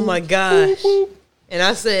 oh my gosh. And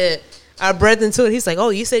I said, I breathed into it. He's like, "Oh,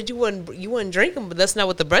 you said you wasn't drinking, but that's not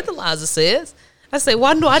what the breathalyzer says." I said,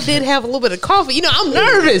 "Well, no, I did have a little bit of coffee. You know, I'm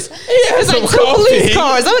nervous. It's like 2 police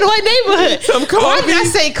cars. I'm in a white neighborhood. Some coffee. Why did I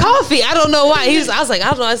say coffee? I don't know why. I was like, I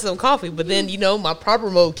don't know, I said some coffee. But then, you know, my proper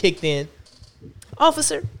mode kicked in.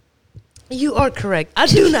 Officer, you are correct. I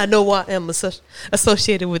do not know why I'm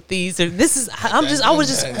associated with these. Or I was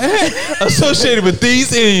just associated with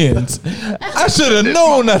these ends. I should have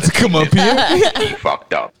known not to come up here.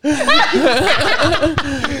 Fucked up. Look,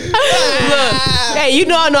 hey, you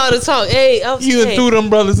know I know how to talk. Hey, You threw them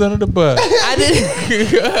brothers under the bus. I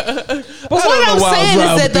didn't. But what I'm saying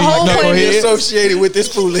is that the whole point Be is associated with this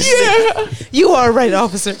foolishness. you are right,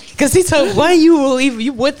 officer. Because he told why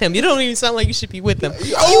you with him. You don't even sound like you should be with him.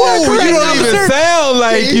 You don't even sound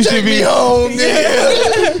like you should be home.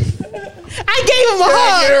 Nigga. I gave him a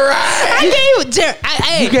hug. Get it right. I gave him Jerry.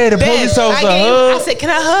 You gave the police officer a hug? I said, "Can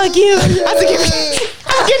I hug you?" I said, "Get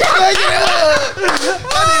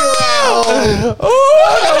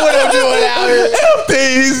I know what I'm doing out here.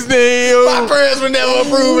 These things. My parents would never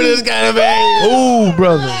approve of this kind of behavior. Ooh,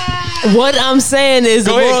 brother. What I'm saying is,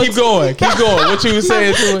 Go ahead, keep going. Keep going. What you was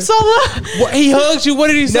saying to him? So What, he hugged you? What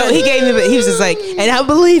did he say? no, he gave me. He was just like, and I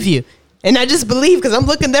believe you. And I just believe because I'm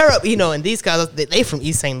looking there up, you know, and these guys, they from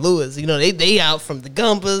East St. Louis, you know, they out from the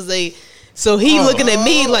Gumpas, so he looking at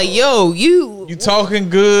me like, yo, you talking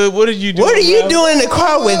good. What are you doing? What are you doing in the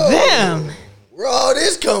car with them? Where all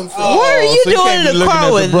this come from? What are you so doing can't in be the looking car at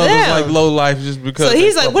the with brothers them? like low life just because. So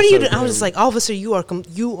he's like, what are you doing? I fucking was just like, officer, you are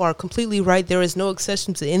completely right. There is no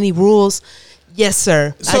exception to any rules. Yes,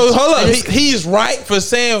 sir. So hold up, he's right for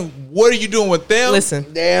saying, "What are you doing with them?" Listen,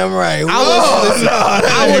 Damn right.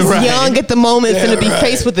 I was young at the moment, finna be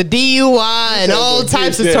faced with a DUI and all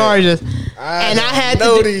types of charges, and I had to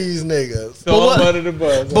know these niggas. Throw him under the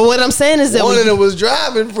bus. But what I'm saying is that One of them was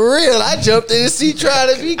driving for real. I jumped in the seat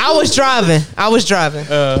trying to be. I was driving,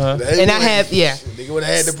 and I had Nigga would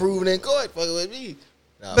have had to prove it in court. Fucking with me.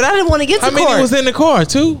 but I didn't want to get to How court. many was in the car?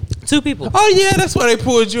 Two people. Oh yeah, that's why they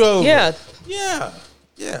pulled you over. Yeah.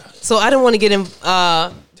 Yeah. So I didn't want to get in.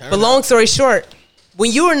 But long story short,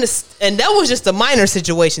 when you were in this, and that was just a minor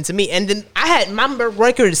situation to me. And then I had my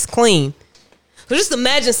record is clean. So just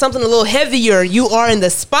imagine something a little heavier. You are in the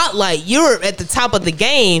spotlight. You're at the top of the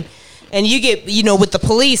game, and you get, you know, with the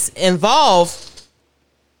police involved.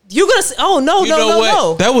 You're gonna say, "Oh no,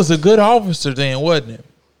 no." That was a good officer then, wasn't it?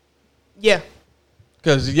 Yeah.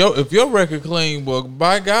 Because if your record clean, well,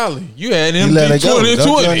 by golly, you had him let it go. 20.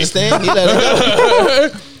 Don't you understand? He let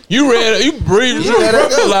it go. You breathed. You let her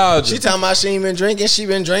go. breathalyzer. She talking about she ain't been drinking. She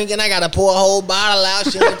been drinking. I gotta pour a whole bottle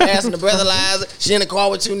out. She ain't passing the breathalyzer. She in the car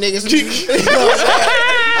with 2 niggas. You know what I'm saying?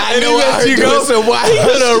 I know I heard doing some wild He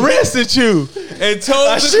could have shit. arrested you and told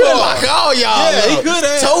I the should have car. like all y'all. Yeah, he man. could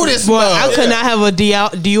have. Told this Boy, mug. I could not have a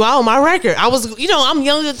DUI on my record. I was, you know, I'm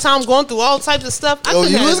young at the time, going through all types of stuff. I Oh,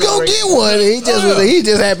 couldn't you have was no gonna record. get one. He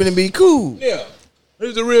just happened to be cool. Yeah,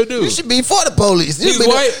 he's a real dude. You should be for the police. He's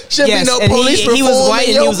white? Should Yes, be no and police reform. he was white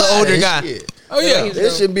in and he your was an older body. guy. Shit. Oh yeah. Yeah, There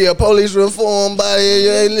should be a police reform body.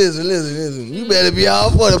 Hey, listen. You better be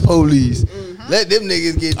all for the police. Let them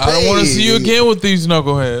niggas get paid. I don't want to see you again with these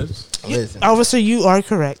knuckleheads. Listen. Officer, you are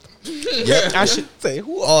correct. Yep. I should say,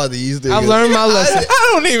 who are these niggas? I've learned my lesson. I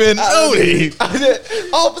don't even know these.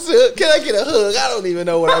 Officer, can I get a hug? I don't even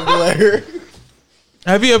know what I'm doing here.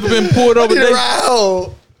 Have you ever been pulled I over? need a Dave? ride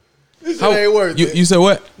home. This shit How- ain't worth it. You said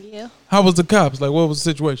what? Yeah. How was the cops? Like, what was the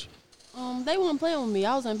situation? They weren't playing with me.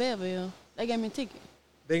 I was in Bedville. They gave me a ticket.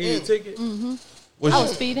 They gave you a ticket. I Was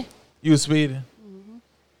was speeding. you was speeding?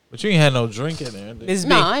 But you ain't had no drink in there. Did you? Miss B,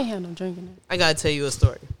 No, I ain't had no drinking there. I gotta tell you a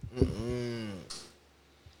story.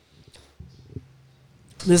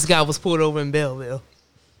 This guy was pulled over in Belleville.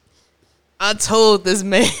 I told this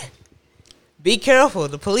man, be careful,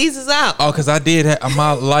 the police is out. Oh, because I did have,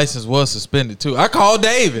 my license was suspended too. I called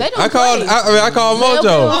David. They don't I called play. I called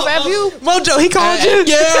Mojo. Mojo, he called you?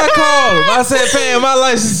 Yeah, I called him. I said, "Fam, my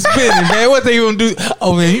license is suspended, man. What they gonna do?"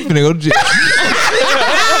 Oh man, you finna go to jail.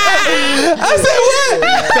 I said, "What?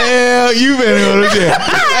 Fam, you finna go to jail."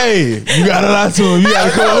 Hey, you gotta lie to him. You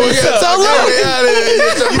gotta come over with something. So look, You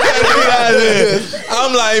gotta get out of there.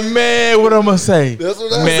 I'm like, man, what I'm gonna say? That's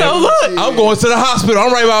what I Man, So look. I'm going to the hospital.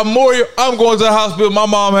 I'm right by Memorial. I'm going to the hospital. My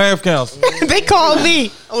mom half counsel. They called me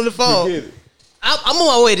on the phone. I'm on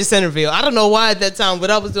my way to Centerville. I don't know why at that time, but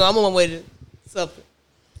I'm on my way to something.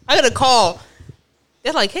 I got a call.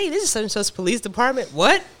 They're like, "Hey, this is such and such police department."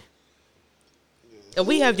 What? And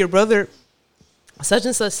we have your brother, such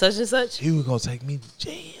and such, such and such. He was gonna take me to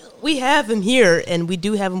jail. We have him here, and we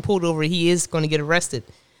do have him pulled over. He is going to get arrested.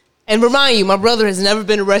 And remind you, my brother has never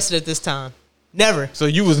been arrested at this time. Never. So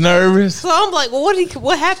you was nervous? So I'm like, well,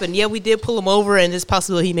 what happened? Yeah, we did pull him over, and there's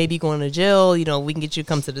possibility he may be going to jail. You know, we can get you to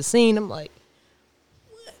come to the scene. I'm like,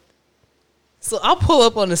 what? So I'll pull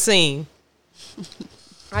up on the scene.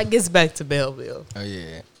 I gets back to Belleville. Oh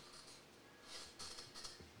yeah.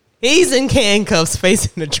 He's in handcuffs,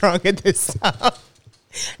 facing the trunk at this time.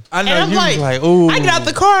 I know And you I'm was like, ooh. I get out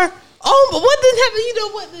the car. Oh, but what didn't happen? You know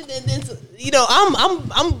what? You know, I'm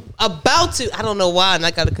about to. I don't know why, and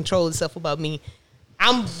I got to control itself about me.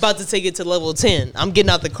 I'm about to take it to level 10. I'm getting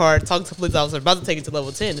out the car, talking to the police officer, about to take it to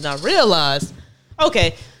level 10, and I realized,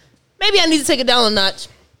 okay, maybe I need to take it down a notch,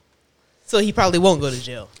 so he probably won't go to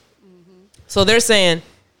jail. Mm-hmm. So they're saying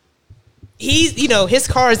he's, you know, his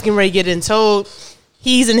car is getting ready to get in towed.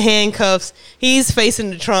 He's in handcuffs. He's facing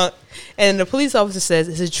the trunk. And the police officer says,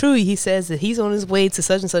 is it true? He says that he's on his way to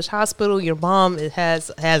such and such hospital. Your mom has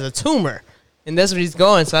a tumor. And that's where he's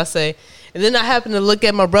going. So I say, and then I happen to look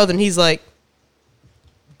at my brother, and he's like,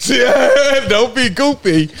 yeah, don't be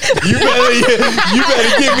goofy. You better get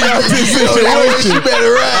me out this situation. You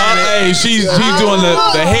better ride. Hey, she's doing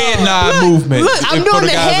the head nod movement. Look, I'm doing the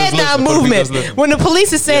head nod movement. When the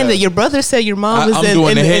police is saying that your brother said your mom is in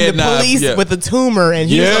the police with a tumor, and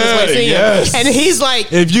he's on his way to see him. And he's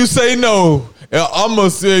like, if you say no, I'm gonna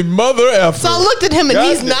say mother effer. So I looked at him, and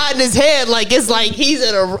he's nodding his head like it's like he's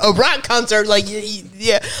at a rock concert. Like,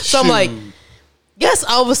 yeah. So I'm like, yes,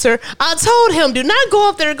 officer. I told him, do not go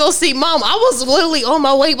up there and go see mom. I was literally on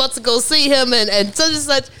my way about to go see him and such and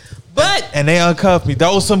such. But and they uncuffed me.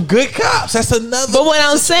 Those some good cops. That's another. But what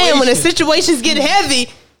I'm saying, when the situations get heavy,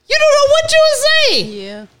 you don't know what you would say.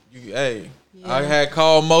 Yeah. Hey, I had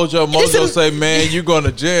called Mojo. Mojo say, man, you going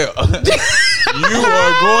to jail. You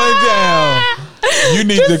are going down. You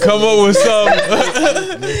need to come up with something.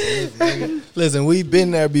 Listen, we've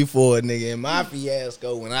been there before, nigga. In my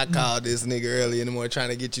fiasco, when I called this nigga early in the morning trying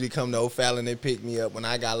to get you to come to O'Fallon, they picked me up when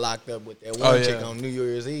I got locked up with that one chick on New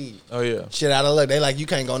Year's Eve. Oh, yeah. Shit out of luck. They like, you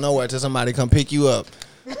can't go nowhere till somebody come pick you up.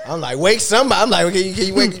 I'm like, wake somebody. I'm like, can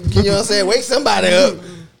you wake, you know what I'm saying? Wake somebody up.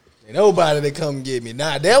 And nobody to come get me.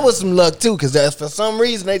 Nah, there was some luck, too, because for some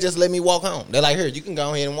reason, they just let me walk home. They're like, here, you can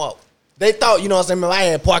go ahead and walk. They thought, you know what I'm saying, I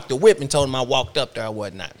had parked the whip and told them I walked up there or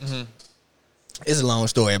whatnot. Mm-hmm. It's a long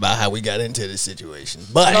story about how we got into this situation.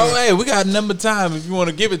 But hey, we got a number of time. If you want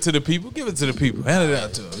to give it to the people, give it to the people. Hand it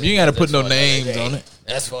out to them. You ain't got to put no names on it.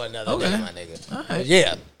 That's for another day, my nigga. All right.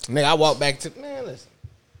 Yeah. Nigga, I walked back to, man, listen.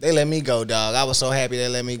 They let me go, dog. I was so happy they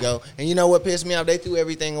let me go. And you know what pissed me off? They threw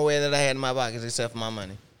everything away that I had in my pockets except for my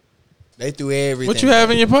money. They threw everything. What you have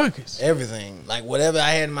in your pockets? Everything. Like, whatever I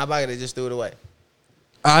had in my pocket, they just threw it away.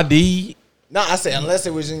 ID. No, I said unless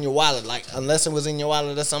it was in your wallet, like unless it was in your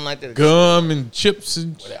wallet or something like that. Gum and chips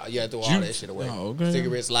and yeah, throw all that shit away. Oh, okay.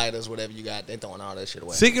 Cigarettes, lighters, whatever you got, they throwing all that shit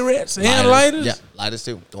away. Cigarettes and lighters? Yeah, lighters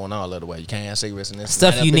too. Throwing all that away. You can't have cigarettes in this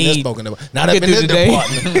stuff you need. Not up in this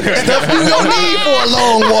department. Stuff you gonna need for a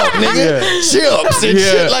long walk, nigga. Chips and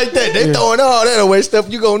shit like that. They throwing all that away.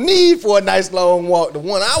 Stuff you gonna need for a nice long walk. The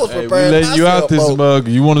one I was preparing. We letting you out this mug.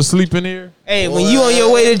 You want to sleep in here? Hey, when you on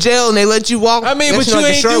your way to jail and they let you walk, I mean, but you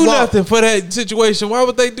ain't do nothing for that situation. Why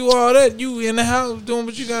would they do all that? You in the house doing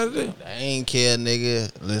what you gotta do. I ain't care,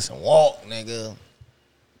 nigga. Listen, walk, nigga.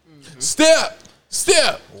 Step.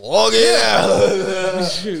 Walk it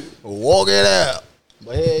out. Walk it out.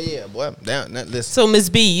 But hell yeah, boy. Listen. So Ms.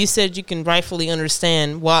 B, you said you can rightfully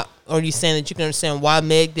understand why, or you saying that you can understand why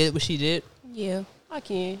Meg did what she did? Yeah, I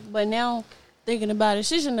can. But now thinking about it,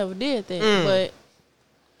 she should never did that. But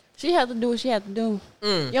she had to do what she had to do.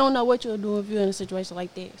 You don't know what you'll do if you're in a situation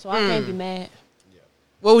like that. So I can't be mad.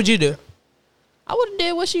 What would you do? I would have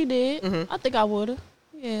did what she did. I think I would have.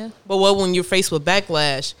 Yeah. But what when you're faced with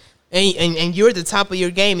backlash and you're at the top of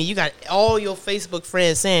your game and you got all your Facebook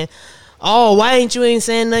friends saying, oh, why ain't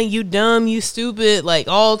saying nothing? You dumb, you stupid, like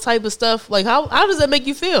all type of stuff. Like how does that make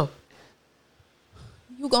you feel?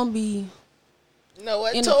 You gonna be. You know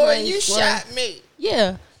what, Tori? You shot me.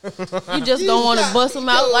 Yeah. You just don't want to bust them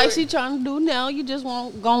out like she trying to do now. You just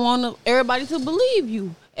want everybody to believe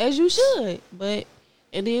you, as you should. But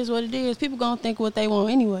it is what it is. People gonna think what they want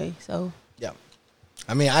anyway. So yeah,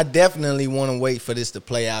 I mean, I definitely want to wait for this to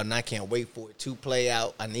play out, and I can't wait for it to play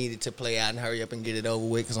out. I need it to play out and hurry up and get it over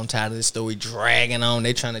with because I'm tired of this story dragging on.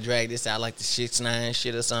 They trying to drag this out like the 6ix9ine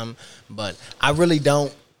shit or something. But I really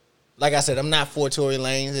don't. Like I said, I'm not for Tory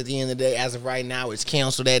Lanez at the end of the day. As of right now, it's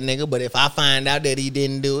cancel that nigga. But if I find out that he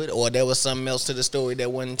didn't do it or there was something else to the story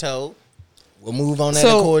that wasn't told, we'll move on that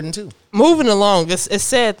according to. Moving along, it's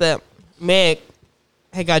said that Meg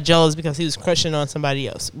had got jealous because he was crushing on somebody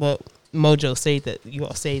else. But Mojo said that. You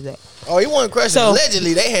all say that. Oh, he wasn't crushing. So,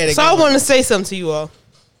 allegedly, they had it. So I want to say something to you all.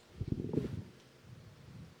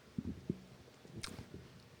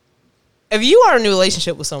 if you are in a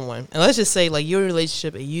relationship with someone, and let's just say like you're in a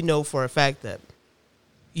relationship and you know for a fact that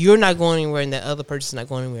you're not going anywhere and that other person's not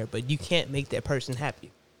going anywhere, but you can't make that person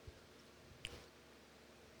happy.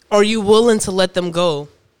 Are you willing to let them go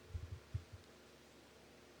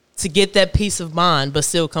to get that peace of mind, but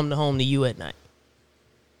still come home to you at night?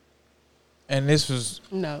 And this was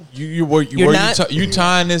No. you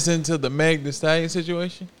tying this into the Meg Thee Stallion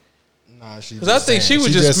situation? Nah, because I think she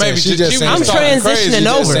was just maybe she just I'm transitioning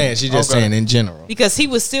over. She's just saying in general. Because he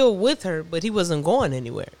was still with her, but he wasn't going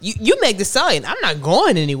anywhere. You Meg Thee Stallion. I'm not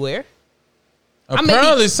going anywhere.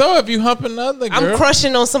 Apparently so. If you humping another girl, I'm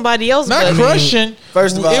crushing on somebody else. Not crushing.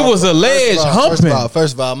 First of all, it was alleged humping.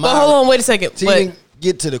 First of all, but hold on, wait a second. To even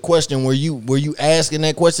get to the question where you asking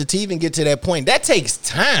that question, to even get to that point, that takes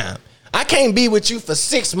time. I can't be with you for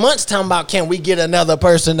 6 months talking about can we get another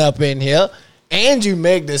person up in here, and you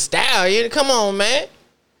Meg Thee Stallion. Come on, man.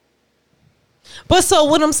 But so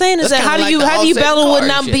what I'm saying is That's that how kinda do like you the battle with Offset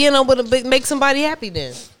not shit. being able to make somebody happy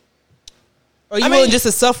then? Are you willing just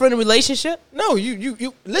to suffer in a relationship? No,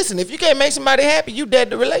 you listen. If you can't make somebody happy, you dead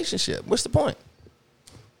the relationship. What's the point?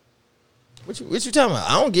 What you talking about?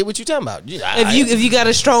 I don't get what you talking about. If you got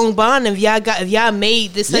a strong bond, if y'all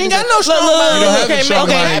made this, you ain't got no strong bond. You don't have a strong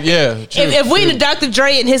make bond. Yeah. True, if we in true. the Dr.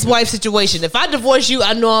 Dre and his wife situation, if I divorce you,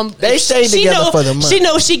 I know I'm. They stay together for the money. She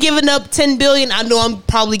knows she giving up $10 billion. I know I'm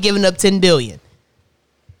probably giving up $10 billion.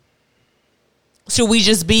 Should we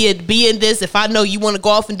just be in this? If I know you want to go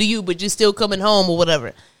off and do you, but you're still coming home or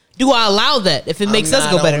whatever, do I allow that? If it makes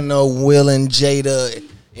us go better, no Will and Jada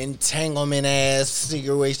entanglement ass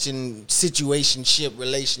situationship,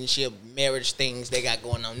 relationship, marriage things they got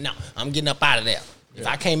going on. No, I'm getting up out of there. If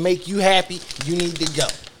I can't make you happy, you need to go.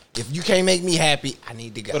 If you can't make me happy, I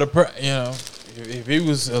need to go. But if he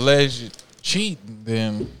was alleged cheating,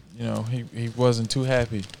 then he wasn't too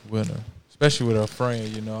happy with her. Especially with her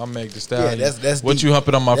friend, I'm Meg Thee Stallion. Yeah, that's what deep. you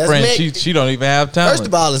humping on my That's friend? Meg. She don't even have talent. First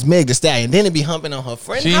of all, it's Meg Thee Stallion. Then it be humping on her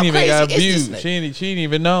friend. She How ain't even got crazy is views. this She nigga? ain't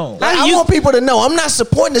even known. Like, I want people to know I'm not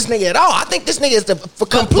supporting this nigga at all. I think this nigga is the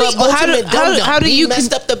complete but ultimate dum-dum. how do He you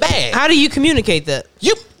messed up the bag? How do you communicate that?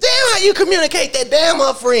 You damn how you communicate that? Damn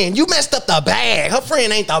her friend. You messed up the bag. Her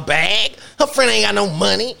friend ain't the bag. Her friend ain't got no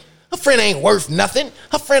money. Her friend ain't worth nothing.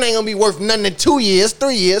 Her friend ain't gonna be worth nothing in 2 years,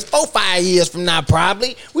 3 years, 4, 5 years from now,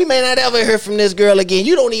 probably. We may not ever hear from this girl again.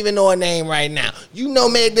 You don't even know her name right now. You know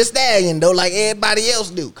Meg Thee Stallion, though, like everybody else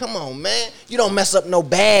do. Come on, man. You don't mess up no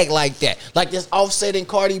bag like that. Like this Offset and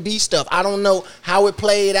Cardi B stuff. I don't know how it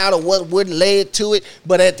played out or what would led to it,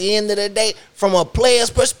 but at the end of the day, from a player's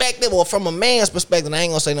perspective or from a man's perspective, I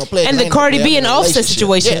ain't gonna say no player. And the Cardi B and Offset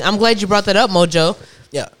situation. Yeah. I'm glad you brought that up, Mojo.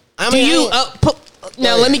 Yeah. I mean,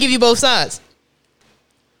 Now let me give you both sides.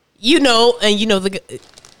 The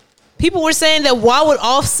people were saying that why would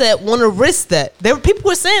Offset want to risk that? People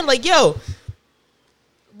were saying like, yo,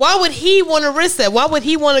 why would he want to risk that? Why would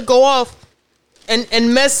he want to go off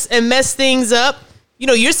and mess things up?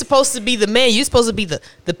 You're supposed to be the man. You're supposed to be the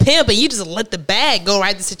pimp, and you just let the bag go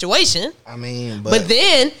right the situation. I mean, but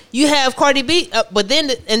then you have Cardi B. But then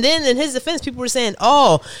in his defense, people were saying,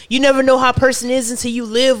 "Oh, you never know how a person is until you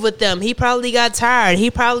live with them. He probably got tired. He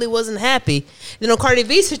probably wasn't happy." Then on Cardi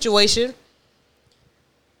B's situation,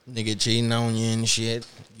 nigga cheating on you and shit.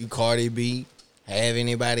 You Cardi B, have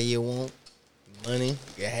anybody you want, money, you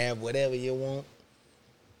can have whatever you want.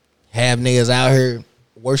 Have niggas out here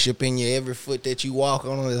worshiping you every foot that you walk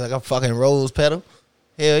on is like a fucking rose petal.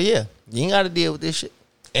 Hell yeah. You ain't got to deal with this shit.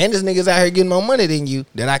 And this nigga's out here getting more money than you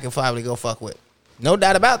that I can probably go fuck with. No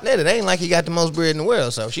doubt about that. It ain't like he got the most bread in the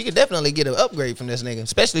world. So she could definitely get an upgrade from this nigga.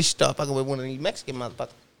 Especially if she start fucking with one of these Mexican motherfuckers.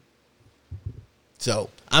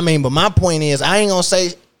 So, I mean, but my point is, I ain't gonna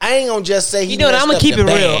just say he. I'm gonna keep it real.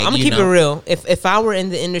 Bag, I'm gonna keep it real. If I were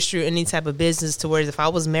in the industry or any type of business, to where if I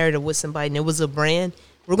was married or with somebody and it was a brand,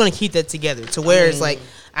 we're gonna keep that together. To where it's like,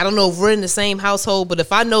 I don't know if we're in the same household, but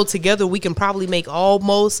if I know together we can probably make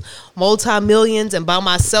almost multi-millions, and by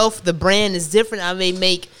myself the brand is different. I may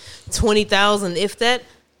make 20,000, if that.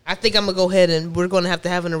 I think I'm gonna go ahead and we're gonna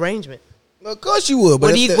have an arrangement. Well, of course you would.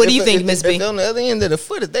 But what do you think, Miss B? If on the other end of the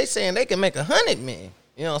foot, if they saying they can make 100 million,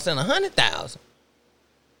 you know what I'm saying, 100,000.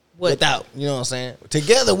 Without, you know what I'm saying?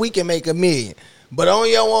 Together we can make $1 million. But on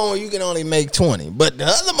your own, you can only make 20. But the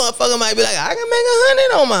other motherfucker might be like, I can make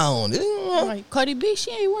 100 on my own. Like Cardi B,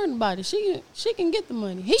 she ain't worried about it. She can get the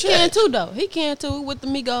money. He can too, though. He can too with the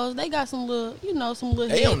Migos. They got some little, some little.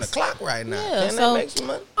 They hits. on the clock right now. Yeah, Can so they make some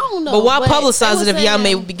money? I don't know. But why they publicize it if was y'all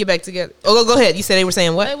may saying- get back together? Oh, go ahead. You said they were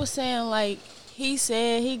saying what? They was saying like he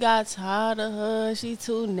said he got tired of her. She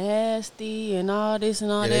too nasty and all this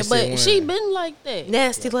and all Yeah, that. they But said she when- been like that.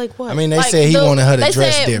 Nasty like what? I mean, they Like, said he wanted her to they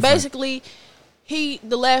dress said different. Basically,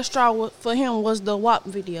 the last straw for him was the WAP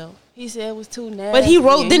video. He said it was too nasty. But he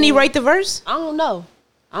wrote. Didn't he write the verse? I don't know.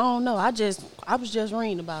 I was just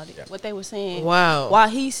reading about it. What they were saying. Wow. Why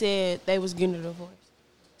he said they was getting a divorce.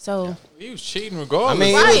 So he was cheating regardless. I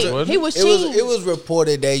mean, right. He was cheating. It was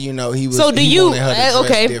reported that he was. So do you? Wanted her to dress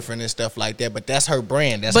Okay. different and stuff like that. But that's her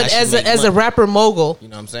brand. That's But how she as a rapper mogul, you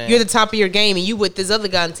know what I'm saying? you're the top of your game, and you with this other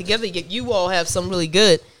guy, and together you all have some really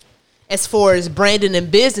good as far as branding and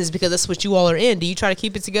business, because that's what you all are in. Do you try to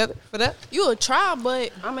keep it together for that? You would try,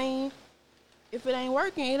 but I mean, if it ain't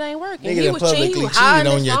working, it ain't working. Nigga He done was cheating. He publicly was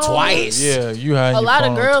hiding cheated on his you phone. twice. Yeah, you had A lot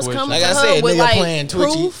of girls come Like to I her said, with nigga playing like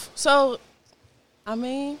Twitchy. proof. So, I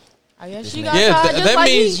mean, I guess she got Yeah, caught just that like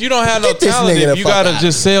means he. you don't have no Get this talent nigga if the you fuck gotta out.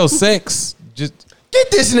 just sell sex. Just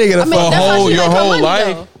Get this nigga the I mean, fuck that's how out. she your make her whole money,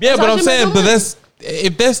 life. though. Yeah, That's but how I'm she make saying, her but money.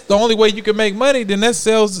 if that's the only way you can make money, then that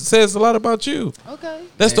says a lot about you. Okay.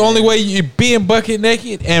 That's the only way you being bucket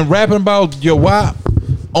naked and rapping about your WAP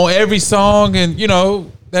on every song, and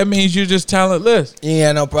that means you're just talentless. You ain't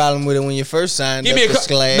had no problem with it when you first signed Give up me for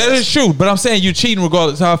Sklash. that is true, but I'm saying you cheating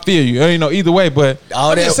regardless how I feel you. Either way, but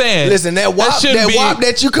All I'm that, just saying. listen, that WAP shouldn't be-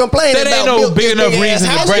 that you complain that about. ain't no built big this enough big reason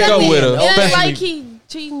ass to house. break up with her. It ain't especially- like he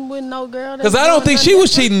cheating with no girl. Because I don't think she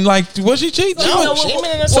was cheating. Like, was she cheating? No, She she was-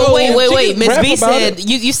 made it- so So wait. she can Miss rap B about said it.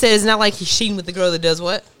 you said it's not like he's cheating with the girl that does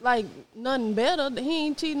what? Like nothing better. He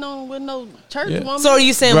ain't cheating on with no church Yeah. woman. So are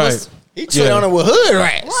you saying Right. what's He cheated Yeah. on her with hood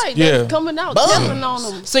rats. right? Yeah. That's coming out Bums. telling on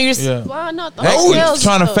him. so you're Yeah. Why not? The Heck, hotels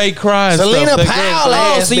trying to stuff. fake cry and Selena stuff. That Powell girl-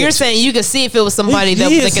 ass Oh, so you're bitches. saying you could see if it was somebody He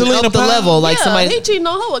that is can Selena up the Powell. level, like yeah, somebody. he cheating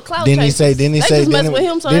on her with clout Didn't he chasers. say? Didn't he They say? just mess Didn't with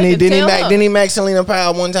him so didn't they he? can Didn't he tell Mac? her. Didn't he Mac Selena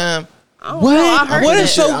Powell one time? I don't know, I heard What that.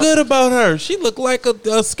 is so good about her? She looked like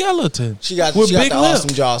a skeleton. She got with the big lips. awesome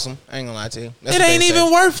jawsome. I ain't gonna lie to you. That's It what ain't they even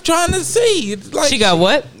say. worth trying to see. It's like She got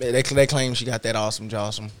what? They claim she got that awesome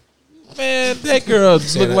jawsome. Man, that girl look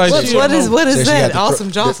that. like What she. is Said she that? got the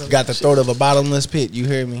Awesome throat- Johnson. Got the throat of a bottomless pit. You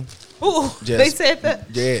hear me? Ooh, Just- they said that.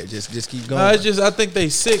 Yeah, just keep going. No, it's just I think they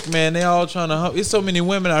sick, man. They all trying to. It's so many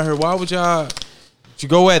women out here. Why would y'all? You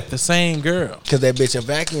go at the same girl. Cause that bitch a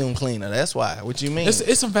vacuum cleaner. That's why. What you mean? It's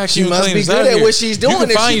some She vacuum must be cleaners good out at here. what she's doing. You can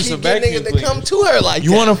If find she you keep some getting vacuum niggas to come cleaners. to her like You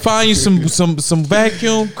that. want to find you some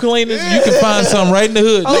vacuum cleaners? You can find some right in the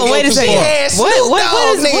hood. Oh, They wait go a too second. far. Yeah, What Snoop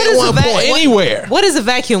Dogg is nigga a one va- point. what- Anywhere. What is a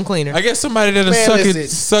vacuum cleaner? I guess somebody that'll Man, listen.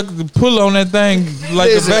 suck the pull on that thing like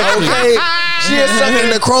Listen, a vacuum. okay? She is sucking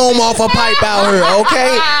the chrome off a pipe out here,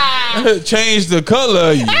 okay? Change the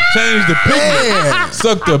color of you. Change the pigment. Man.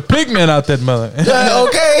 Suck the pigment out that mother.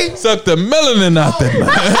 Okay? Suck the melanin out that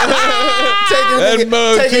mother. That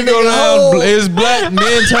mug take a keep nigga going whole- down. It's black and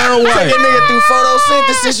then turn Take white. a nigga through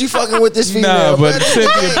photosynthesis. You fucking with this female. Nah, but bro.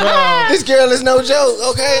 Cynthia Brown. This girl is no joke,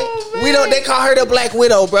 okay? We don't. They call her the Black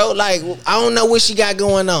Widow, bro. Like I don't know what she got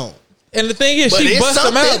going on. And the thing is, But she it's busts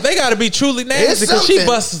them something. out. They got to be truly nasty It's because she something.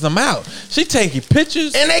 busts them out. She taking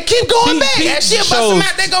pictures. And they keep going She- back. she As she bust shows- them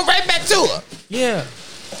out, they go right back to her. Yeah.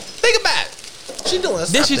 Think about it. She doing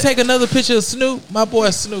something. Then she take another picture of Snoop. My boy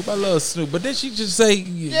Snoop. I love Snoop. But then she just say,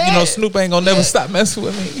 you know, Snoop ain't going to never stop messing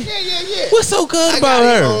with me. Yeah. What's so good I about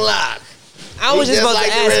got it her? on lock. I was He just just about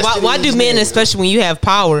like to the rest ask, of why these do men, niggas. especially when you have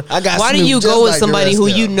power, I got why do Snoop you just go with like the somebody rest who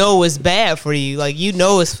of you them. know is bad for you? Like, you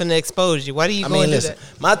know it's finna expose you. Why do you I go mean, and do listen.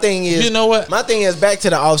 that? My thing is, You know what? My thing is back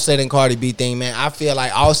to the Offset and Cardi B thing, man. I feel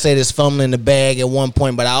like Offset is fumbling the bag at one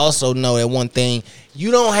point, but I also know that one thing: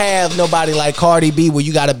 you don't have nobody like Cardi B where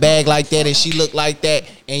you got a bag like that and she look like that,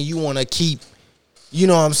 and you want to keep, you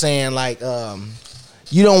know what I'm saying? Like,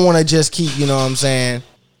 you don't want to just keep, you know what I'm saying?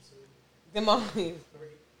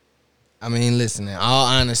 I mean, listen, in all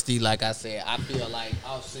honesty, like I said, I feel like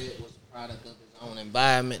Offset was a product of his own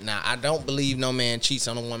environment. Now, I don't believe no man cheats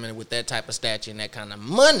on a woman with that type of stature and that kind of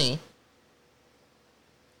money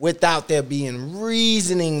without there being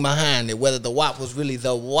reasoning behind it, whether the WAP was really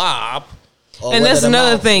the WAP. Or And whether that's the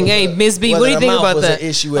another mouth thing. was Hey, a- Miss B, whether what do you the think mouth about was an that?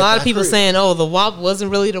 issue A at lot the of people crib. saying, oh, the WAP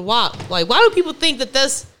wasn't really the WAP. Like, why do people think that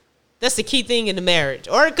that's the key thing in the marriage?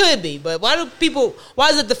 Or it could be, but why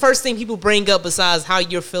is it the first thing people bring up besides how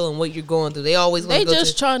you're feeling, what you're going through? They always want They to go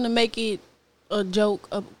just to... trying to make it a joke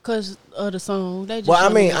because of the song. They just Well, I trying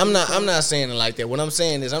to mean, make it a joke. I'm not saying it like that. What I'm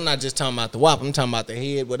saying is I'm not just talking about the WAP. I'm talking about the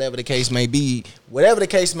head, whatever the case may be. Whatever the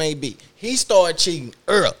case may be. He started cheating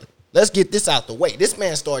early. Let's get this out the way. This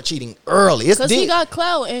man started cheating early. It's Cause he deep. got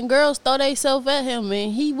clout and girls throw themselves at him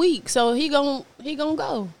and he weak, so he gon'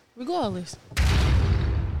 go regardless.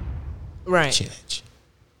 Right, Church.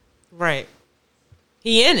 right.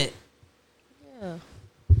 He in it. Yeah,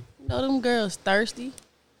 you know them girls thirsty.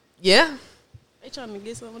 Yeah, They trying to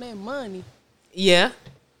get some of that money. yeah.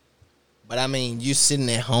 But I mean, you sitting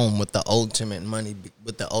at home with the ultimate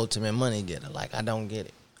money getter. Like, I don't get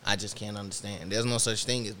it. I just can't understand. There's no such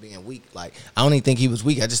thing as being weak. Like, I don't even think he was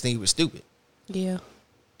weak. I just think he was stupid. Yeah.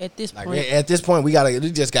 At this point. At this point, we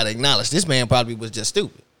just gotta acknowledge this man probably was just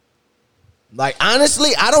stupid. Like, honestly,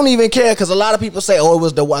 I don't even care because a lot of people say, "Oh, it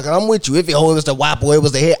was the WAP." I'm with you. If it was the WAP or it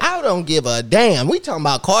was the head, I don't give a damn. We talking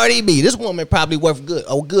about Cardi B. This woman probably worth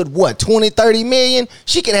a good what, 20, 30 million?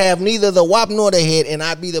 She could have neither the WAP nor the head, and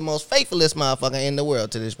I'd be the most faithfulest motherfucker in the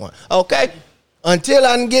world to this point. Okay. Until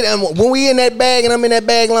I can get, when we in that bag and I'm in that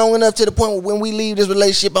bag long enough to the point where when we leave this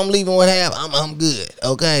relationship, I'm leaving with half. I'm good.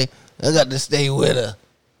 Okay. I got to stay with her.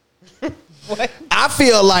 What? I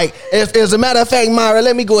feel like, if as a matter of fact, Myra,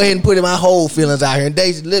 let me go ahead and put in my whole feelings out here. And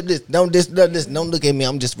Daisy, don't look at me.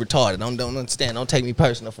 I'm just retarded. Don't understand. Don't take me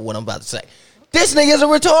personal for what I'm about to say. This nigga is a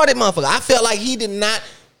retarded motherfucker. I felt like he did not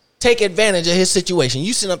take advantage of his situation.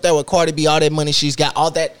 You sit up there with Cardi B, all that money she's got,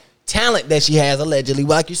 all that talent that she has allegedly.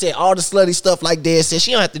 Like you said, all the slutty stuff like Dad said,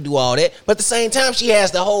 she don't have to do all that. But at the same time, she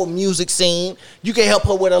has the whole music scene. You can help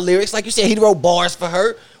her with her lyrics. Like you said, he wrote bars for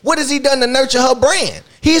her. What has he done to nurture her brand?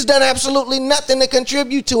 He's done absolutely nothing to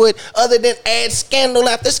contribute to it other than add scandal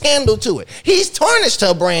after scandal to it. He's tarnished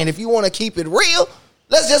her brand. If you want to keep it real,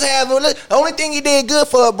 let's just have the only thing he did good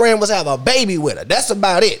for her brand was have a baby with her. That's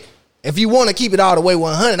about it. If you want to keep it all the way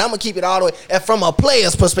 100, I'm going to keep it all the way from a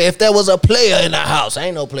player's perspective. If there was a player in the house, I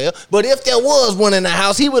ain't no player, but if there was one in the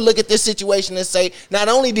house, he would look at this situation and say, not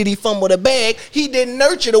only did he fumble the bag, he didn't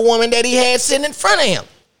nurture the woman that he had sitting in front of him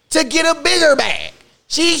to get a bigger bag.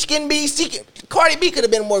 Cardi B could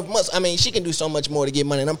have been more, she can do so much more to get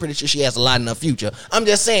money, and I'm pretty sure she has a lot in her future. I'm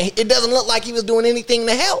just saying, it doesn't look like he was doing anything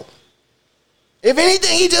to help. If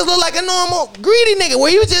anything, he just looked like a normal greedy nigga where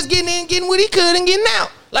he was just getting in, getting what he could and getting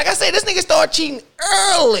out. Like I said, this nigga started cheating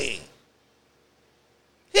early.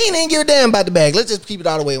 He ain't even give a damn about the bag. Let's just keep it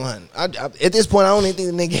all the way 100. At this point, I don't even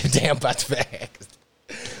think the nigga give a damn about the bag.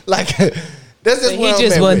 Like, that's just he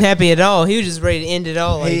just wasn't happy at all. He was just ready to end it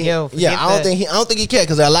all. Like, I don't think he cared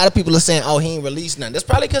because a lot of people are saying, "Oh, he ain't released nothing." That's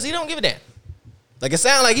probably because he don't give a damn. Like, it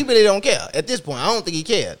sounds like he really don't care. At this point, I don't think he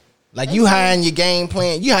cared. Like, you hiding your game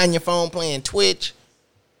playing, you hiding your phone playing Twitch.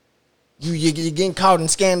 You're getting caught in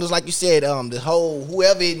scandals, like you said. The whole,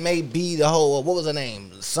 whoever it may be, the whole, what was her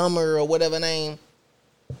name, Summer or whatever that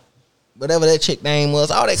chick name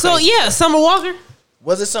was. All that. So crazy stuff. Summer Walker.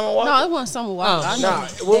 Was it Summer Walker? No, it wasn't Summer Walker.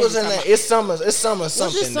 What was her name? It's Summer something.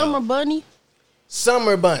 Was it Summer Bunny?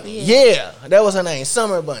 Summer Bunny. Yeah, that was her name.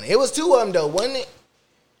 Summer Bunny. It was two of them though, wasn't it?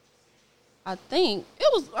 I think it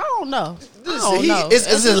was. I don't know.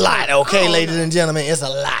 It's a lot, okay, ladies and gentlemen. It's a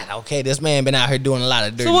lot, okay. This man been out here doing a lot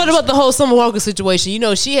of dirty. So what about the whole Summer Walker situation? You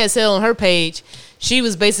know, she had said on her page, she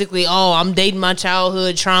was basically, I'm dating my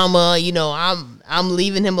childhood trauma. You know, I'm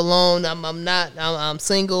leaving him alone. I'm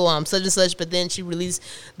single. I'm such and such. But then she released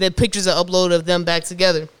the pictures are uploaded of them back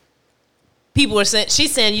together. People are saying,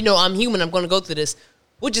 she's saying, I'm human. I'm going to go through this,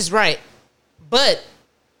 which is right. But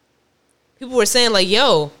people were saying like,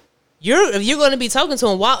 if you're going to be talking to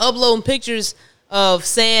him while uploading pictures of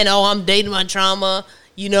saying, I'm dating my trauma,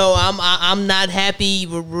 I'm not happy,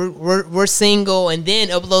 we're single, and then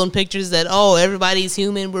uploading pictures that, everybody's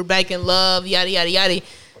human, we're back in love, yada, yada, yada.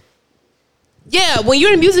 Yeah, when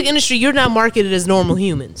you're in the music industry, you're not marketed as normal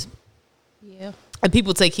humans. Yeah. And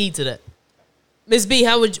people take heed to that. Ms. B,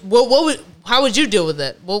 how would you deal with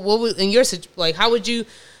that? What would, in your situation, like, how would you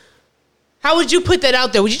put that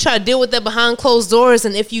out there? Would you try to deal with that behind closed doors?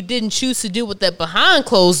 And if you didn't choose to deal with that behind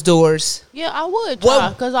closed doors, yeah, I would try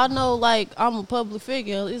because I know, like, I'm a public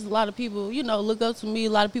figure. There's a lot of people, look up to me. A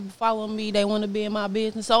lot of people follow me. They want to be in my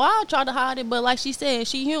business, so I'll try to hide it. But like she said,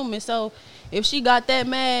 she human. So if she got that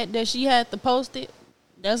mad that she had to post it,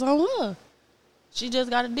 that's on her. She just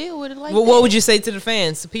got to deal with it like that. What would you say to the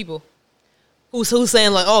fans, to people? Who's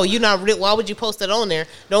saying like, you're not real? Why would you post that on there?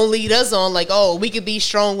 Don't lead us on like, we could be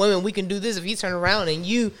strong women. We can do this. If you turn around and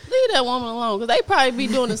you leave that woman alone, because they probably be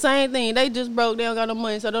doing the same thing. They just broke. They don't got no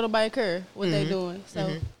money, so don't nobody care what they doing.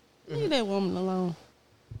 So leave that woman alone.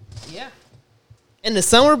 Yeah. And the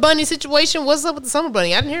Summer Bunny situation. What's up with the Summer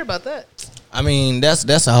Bunny? I didn't hear about that. I mean,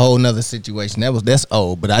 that's a whole nother situation. That's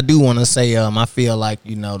old. But I do want to say, I feel like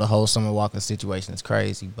the whole Summer Walker situation is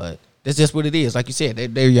crazy, but. That's just what it is. Like you said,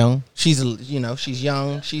 they're young. She's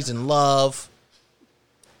young. She's in love.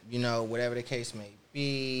 Whatever the case may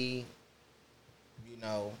be.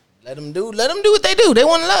 Let them do what they do. They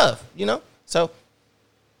want love. So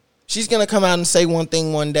she's gonna come out and say one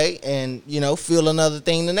thing one day, and feel another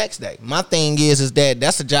thing the next day. My thing is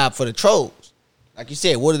that's a job for the trolls. Like you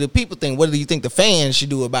said, what do the people think? What do you think the fans should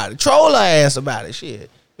do about it? Troll her ass about it. Shit,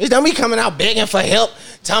 bitch, don't be coming out begging for help,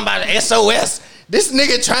 talking about the SOS. This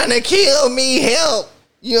nigga trying to kill me, help.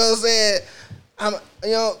 You know what I'm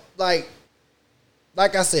saying? Like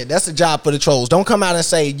Like I said, that's a job for the trolls. Don't come out and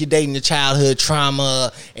say you're dating your childhood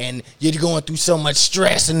trauma and you're going through so much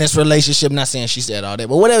stress in this relationship. Not saying she said all that,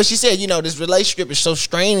 but whatever she said, this relationship is so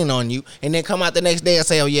straining on you, and then come out the next day and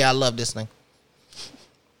say, oh yeah, I love this thing.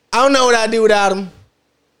 I don't know what I'd do without him.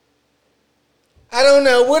 I don't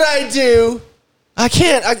know what I do. I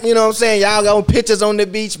can't, you know what I'm saying? Y'all got pictures on the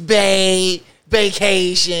beach, babe,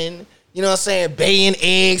 vacation. You know what I'm saying? Baying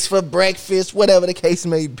eggs for breakfast, whatever the case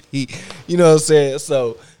may be. You know what I'm saying?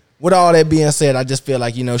 So, with all that being said, I just feel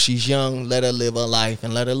like, she's young. Let her live her life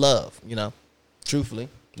and let her love, Truthfully,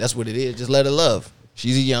 that's what it is. Just let her love.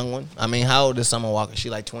 She's a young one. I mean, how old is Summer Walker? She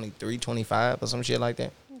like 23, 25 or some shit like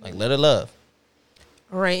that? Like, let her love.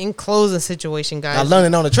 All right, in closing situation, guys. Now,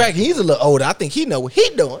 learning on the track, he's a little older. I think he know what he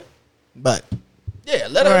doing. But, yeah,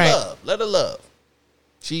 let her love. Let her love.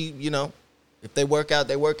 She, if they work out,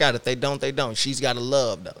 they work out. If they don't, they don't. She's got to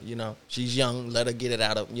love, though, She's young. Let her get it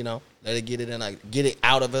out of, let her get it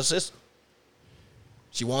out of her system.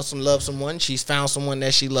 She wants to love someone. She's found someone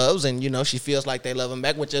that she loves, and, she feels like they love him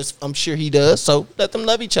back, which is, I'm sure he does. So let them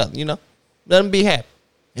love each other, Let them be happy.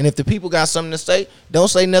 And if the people got something to say, don't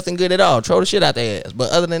say nothing good at all. Throw the shit out their ass.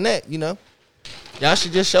 But other than that, y'all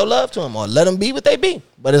should just show love to them or let them be what they be.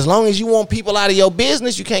 But as long as you want people out of your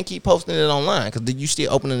business, you can't keep posting it online because then you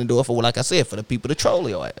still opening the door for, like I said, for the people to troll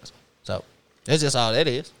your ass. So that's just all that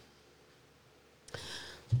is.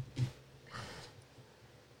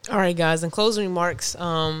 All right, guys. In closing remarks,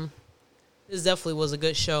 this definitely was a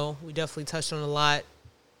good show. We definitely touched on a lot.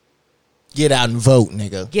 Get out and vote,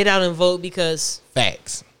 nigga. Get out and vote because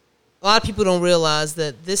facts. A lot of people don't realize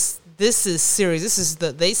that this is serious.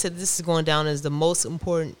 They said this is going down as the most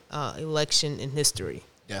important election in history.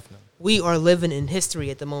 Definitely. We are living in history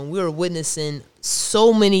at the moment. We are witnessing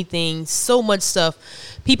so many things, so much stuff.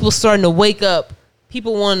 People starting to wake up.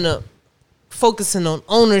 People wanting to focusing on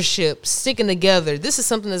ownership, sticking together. This is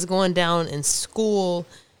something that's going down in school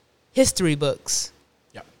history books.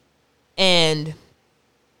 Yep. And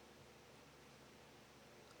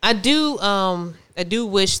I do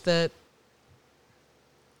wish that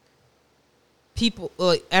people,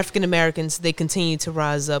 like African Americans, they continue to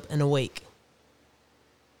rise up and awake.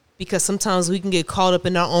 Because sometimes we can get caught up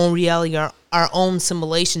in our own reality, our own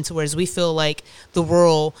simulation, to whereas we feel like the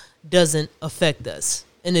world doesn't affect us.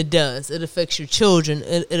 And it does. It affects your children.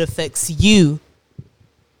 It affects you.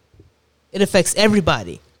 It affects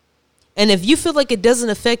everybody. And if you feel like it doesn't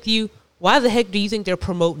affect you, why the heck do you think they're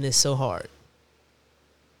promoting this so hard?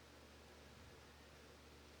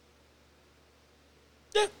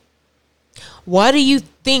 Yeah. Why do you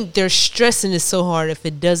think they're stressing it so hard if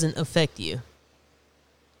it doesn't affect you?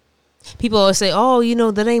 People always say, oh,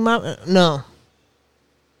 that ain't my... No.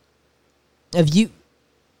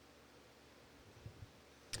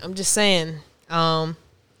 I'm just saying. And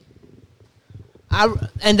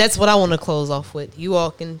that's what I want to close off with. You all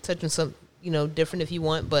can touch on some, different if you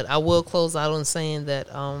want, but I will close out on saying that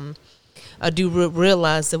I do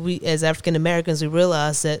realize that we, as African Americans, we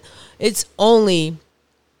realize that it's only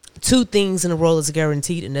two things in the world that's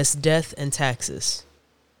guaranteed, and that's death and taxes.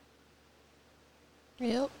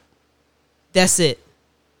 Yep. That's it.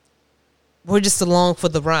 We're just along for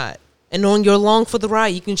the ride. And on your along for the ride,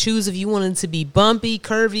 you can choose if you want it to be bumpy,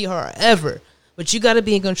 curvy, or however. But you got to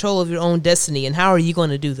be in control of your own destiny. And how are you going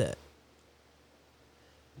to do that?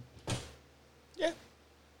 Yeah.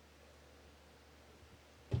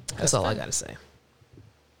 That's all I got to say.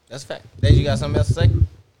 That's a fact. Dave, you got something else to say?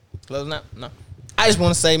 Closing out? No. I just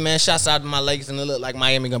want to say, man, shouts out to my Lakers, and it look like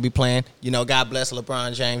Miami going to be playing. God bless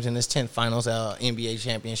LeBron James in his 10th finals NBA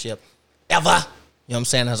championship ever. You know what I'm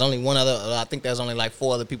saying? There's only one other, I think there's only like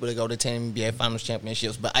 4 other people that go to 10 NBA Finals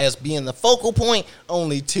championships. But as being the focal point,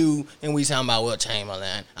 only 2. And we talking about Will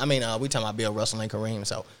Chamberlain. We talking about Bill Russell and Kareem.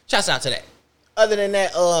 So, shouts out to that. Other than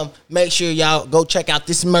that, make sure y'all go check out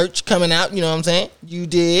this merch coming out. You know what I'm saying? You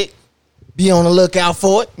dig. Be on the lookout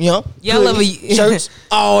for it. Y'all love shirts,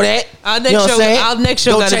 all that. Our next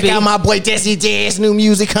show go gotta check be. out my boy Desi Jazz new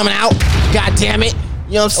music coming out. God damn it.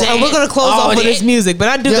 You know what I'm saying? We're going to close off with this music, but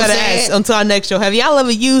I do got to ask saying? until our next show. Have y'all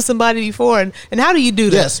ever used somebody before? And how do you do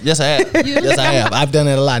that? Yes, I have. Yes, I have. I've done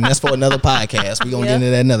it a lot, and that's for another podcast. We're going to get into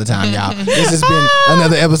that another time, y'all. This has been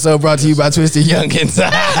another episode brought to you by Twisted Youngins.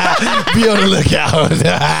 Be on the lookout. What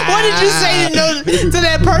did you say to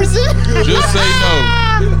that person? Just say no.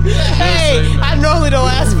 Hey, I normally don't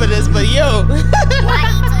ask for this, but yo.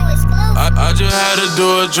 I just had to do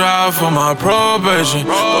a drive for my probation.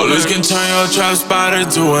 Police can turn your trap spot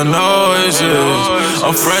into an oasis.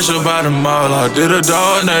 I'm fresh about the mall, I did a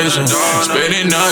donation. Spending